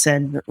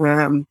 said,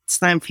 it's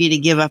time for you to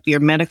give up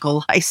your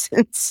medical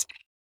license.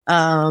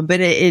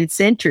 But it's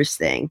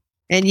interesting.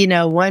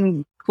 And,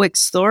 one quick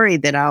story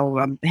that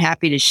I'm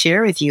happy to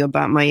share with you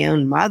about my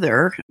own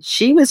mother.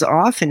 She was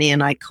off an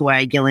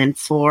anticoagulant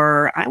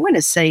for, I want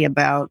to say,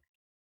 about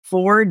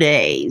 4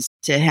 days.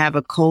 to have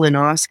a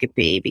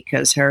colonoscopy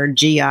because her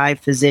GI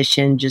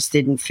physician just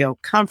didn't feel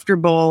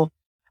comfortable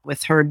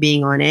with her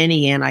being on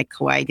any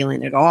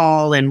anticoagulant at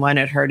all and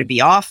wanted her to be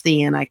off the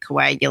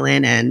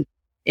anticoagulant. And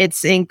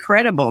it's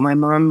incredible. My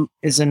mom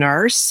is a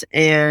nurse,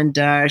 and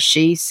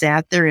she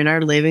sat there in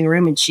our living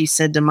room and she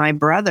said to my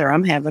brother,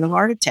 "I'm having a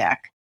heart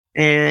attack."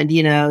 And,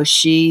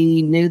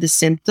 she knew the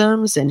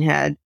symptoms and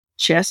had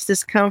chest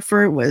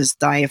discomfort, was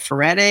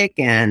diaphoretic,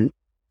 and,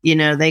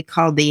 they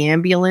called the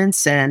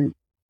ambulance. And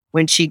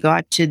when she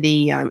got to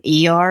the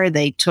ER,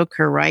 they took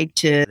her right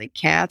to the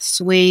cath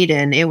suite.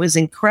 And it was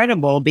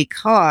incredible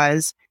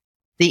because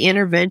the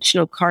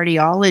interventional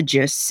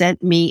cardiologist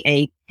sent me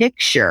a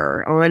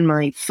picture on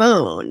my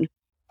phone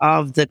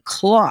of the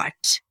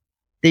clot,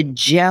 the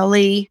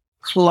jelly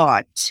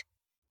clot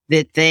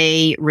that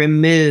they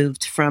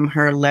removed from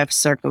her left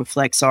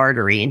circumflex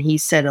artery. And he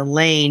said,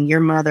 "Elaine,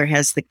 your mother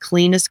has the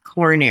cleanest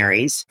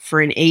coronaries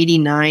for an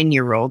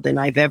 89-year-old that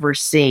I've ever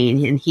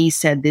seen." And he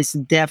said this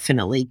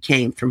definitely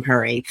came from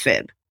her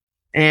AFib.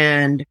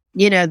 And,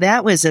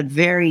 that was a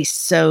very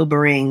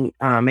sobering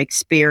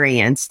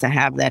experience to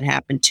have that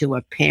happen to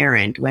a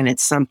parent when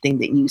it's something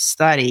that you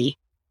study.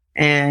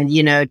 And,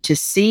 to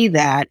see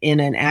that in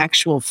an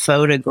actual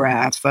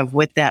photograph of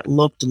what that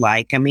looked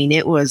like, I mean,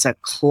 it was a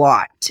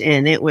clot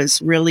and it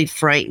was really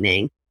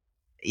frightening.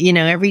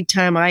 Every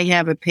time I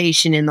have a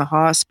patient in the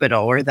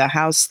hospital or the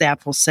house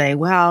staff will say,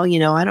 "Well,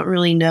 I don't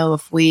really know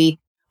if we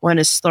want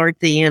to start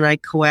the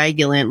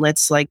anticoagulant.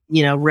 Let's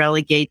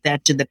relegate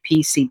that to the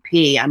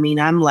PCP." I mean,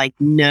 I'm like,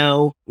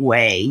 no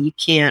way.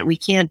 We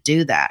can't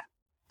do that.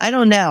 I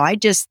don't know.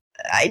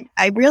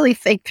 I really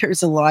think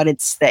there's a lot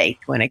at stake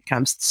when it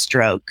comes to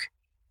stroke.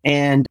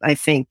 And I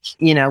think,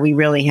 we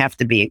really have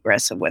to be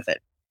aggressive with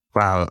it.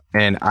 Wow.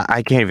 And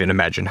I can't even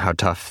imagine how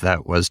tough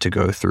that was to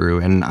go through.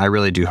 And I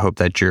really do hope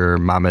that your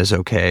mama is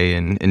okay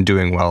and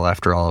doing well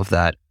after all of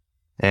that.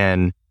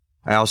 And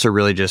I also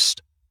really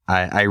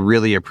I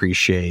really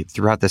appreciate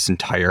throughout this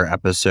entire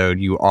episode,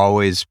 you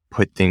always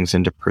put things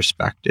into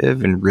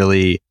perspective and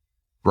really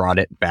brought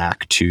it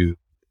back to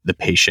the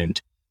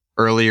patient.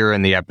 Earlier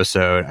in the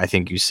episode, I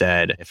think you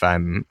said, if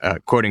I'm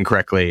quoting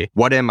correctly,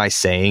 "What am I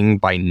saying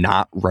by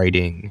not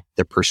writing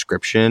the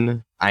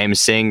prescription? I am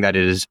saying that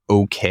it is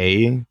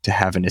okay to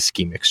have an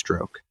ischemic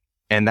stroke."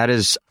 And that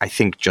is, I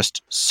think,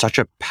 just such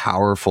a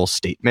powerful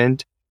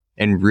statement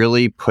and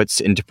really puts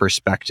into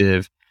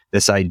perspective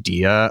this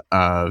idea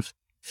of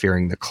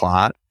fearing the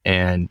clot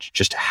and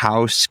just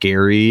how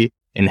scary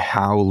and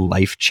how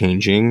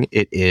life-changing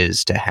it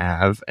is to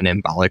have an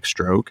embolic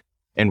stroke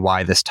and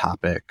why this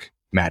topic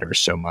matters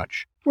so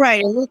much.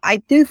 Right. I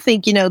do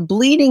think,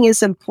 bleeding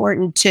is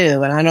important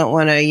too. And I don't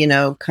want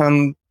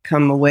to,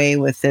 come away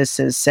with this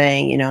as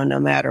saying, no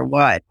matter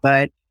what.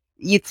 But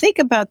you think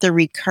about the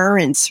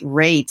recurrence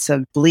rates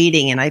of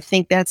bleeding, and I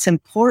think that's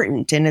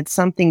important. And it's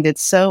something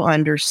that's so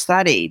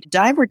understudied.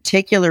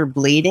 Diverticular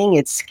bleeding,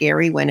 it's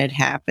scary when it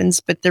happens,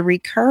 but the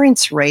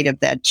recurrence rate of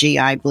that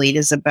GI bleed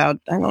is about,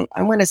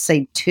 I want to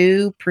say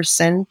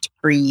 2%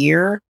 per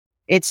year.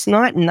 It's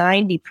not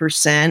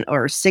 90%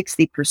 or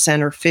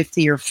 60% or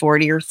 50 or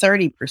 40 or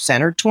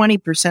 30% or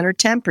 20% or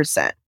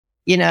 10%.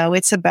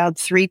 It's about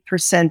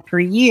 3% per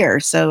year.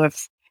 So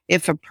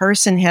if a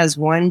person has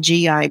one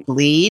GI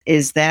bleed,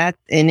 is that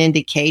an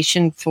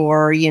indication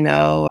for,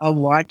 a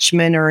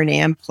Watchman or an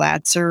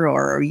Amplatzer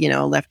or,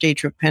 left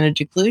atrial appendage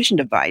occlusion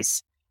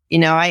device?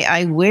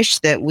 I wish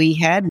that we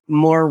had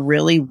more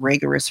really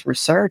rigorous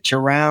research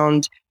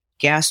around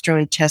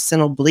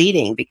gastrointestinal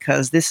bleeding,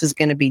 because this is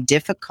going to be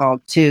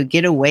difficult to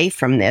get away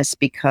from this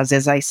because,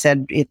 as I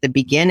said at the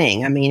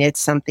beginning, I mean,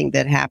 it's something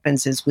that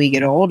happens as we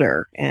get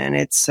older, and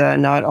it's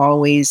not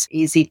always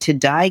easy to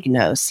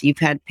diagnose. You've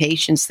had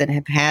patients that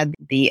have had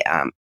the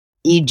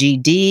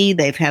EGD,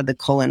 they've had the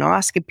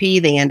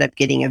colonoscopy, they end up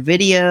getting a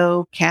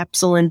video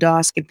capsule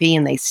endoscopy,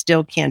 and they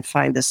still can't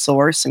find the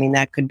source. I mean,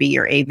 that could be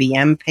your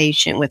AVM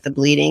patient with the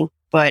bleeding.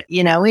 But,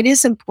 it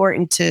is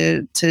important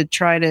to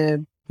try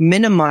to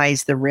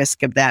minimize the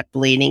risk of that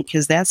bleeding,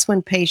 because that's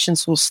when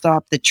patients will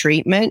stop the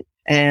treatment.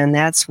 And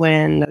that's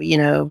when,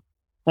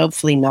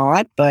 hopefully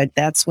not, but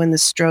that's when the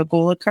stroke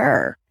will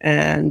occur.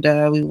 And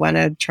we want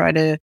to try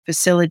to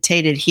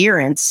facilitate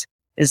adherence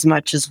as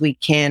much as we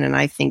can. And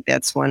I think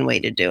that's one way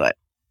to do it.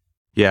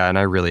 Yeah, and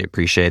I really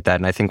appreciate that.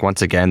 And I think,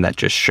 once again, that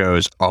just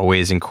shows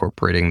always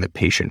incorporating the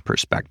patient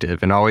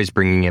perspective and always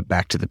bringing it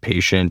back to the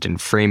patient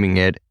and framing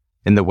it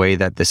in the way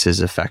that this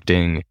is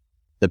affecting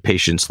the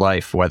patient's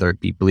life, whether it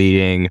be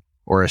bleeding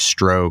or a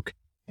stroke.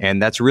 And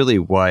that's really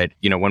what,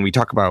 when we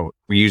talk about,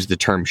 we use the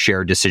term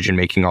shared decision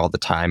making all the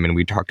time, and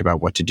we talked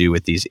about what to do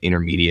with these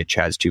intermediate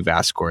CHADS-2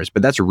 VAS scores.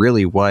 But that's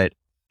really what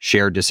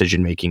shared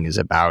decision making is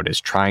about,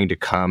 is trying to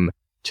come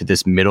to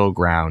this middle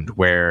ground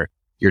where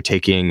you're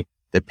taking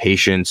the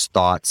patient's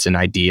thoughts and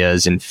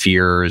ideas and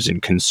fears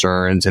and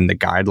concerns and the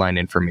guideline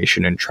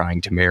information and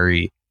trying to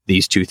marry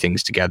these two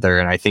things together.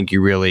 And I think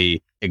you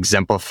really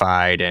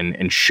exemplified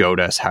and showed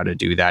us how to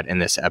do that in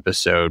this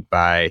episode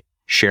by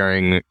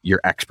sharing your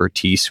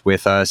expertise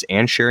with us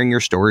and sharing your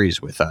stories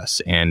with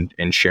us and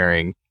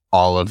sharing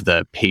all of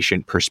the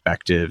patient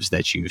perspectives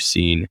that you've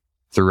seen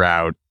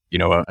throughout,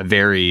 a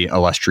very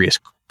illustrious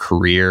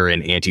career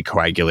in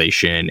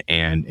anticoagulation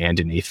and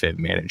in AFib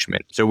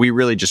management. So we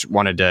really just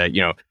wanted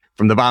to,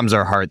 from the bottom of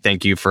our heart,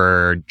 thank you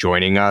for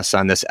joining us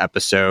on this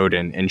episode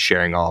and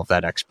sharing all of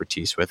that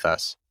expertise with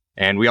us.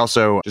 And we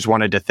also just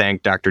wanted to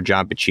thank Dr.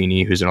 John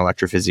Piccini, who's an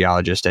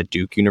electrophysiologist at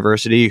Duke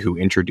University, who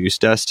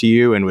introduced us to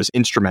you and was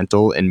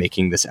instrumental in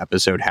making this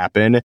episode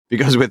happen.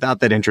 Because without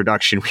that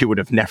introduction, we would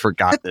have never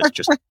got this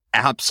just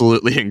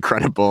absolutely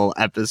incredible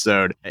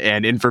episode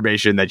and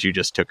information that you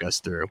just took us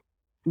through.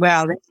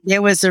 Well, it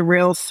was a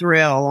real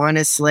thrill,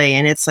 honestly.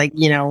 And it's like,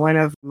 one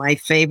of my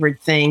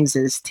favorite things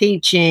is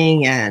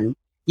teaching and,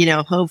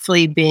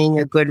 hopefully being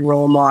a good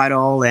role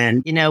model.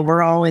 And,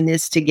 we're all in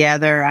this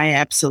together. I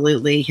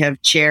absolutely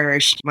have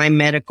cherished my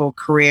medical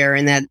career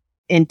and that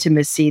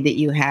intimacy that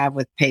you have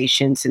with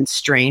patients and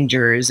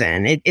strangers.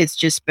 And it's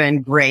just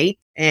been great.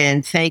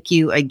 And thank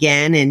you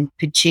again. And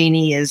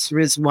Piccini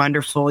is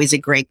wonderful. He's a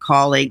great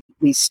colleague.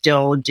 We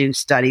still do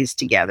studies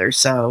together.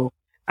 So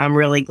I'm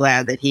really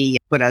glad that he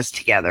put us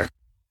together.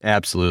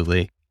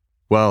 Absolutely.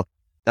 Well,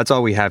 that's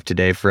all we have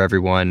today for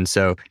everyone.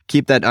 So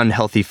keep that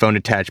unhealthy phone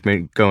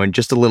attachment going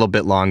just a little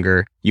bit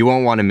longer. You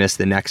won't want to miss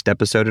the next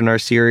episode in our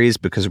series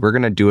because we're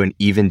going to do an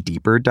even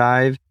deeper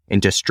dive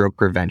into stroke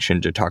prevention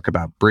to talk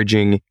about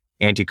bridging,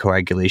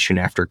 anticoagulation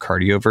after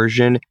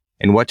cardioversion,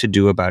 and what to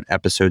do about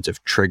episodes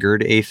of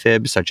triggered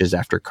AFib, such as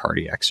after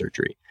cardiac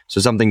surgery. So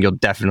something you'll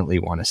definitely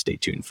want to stay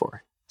tuned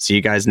for. See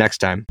you guys next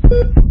time.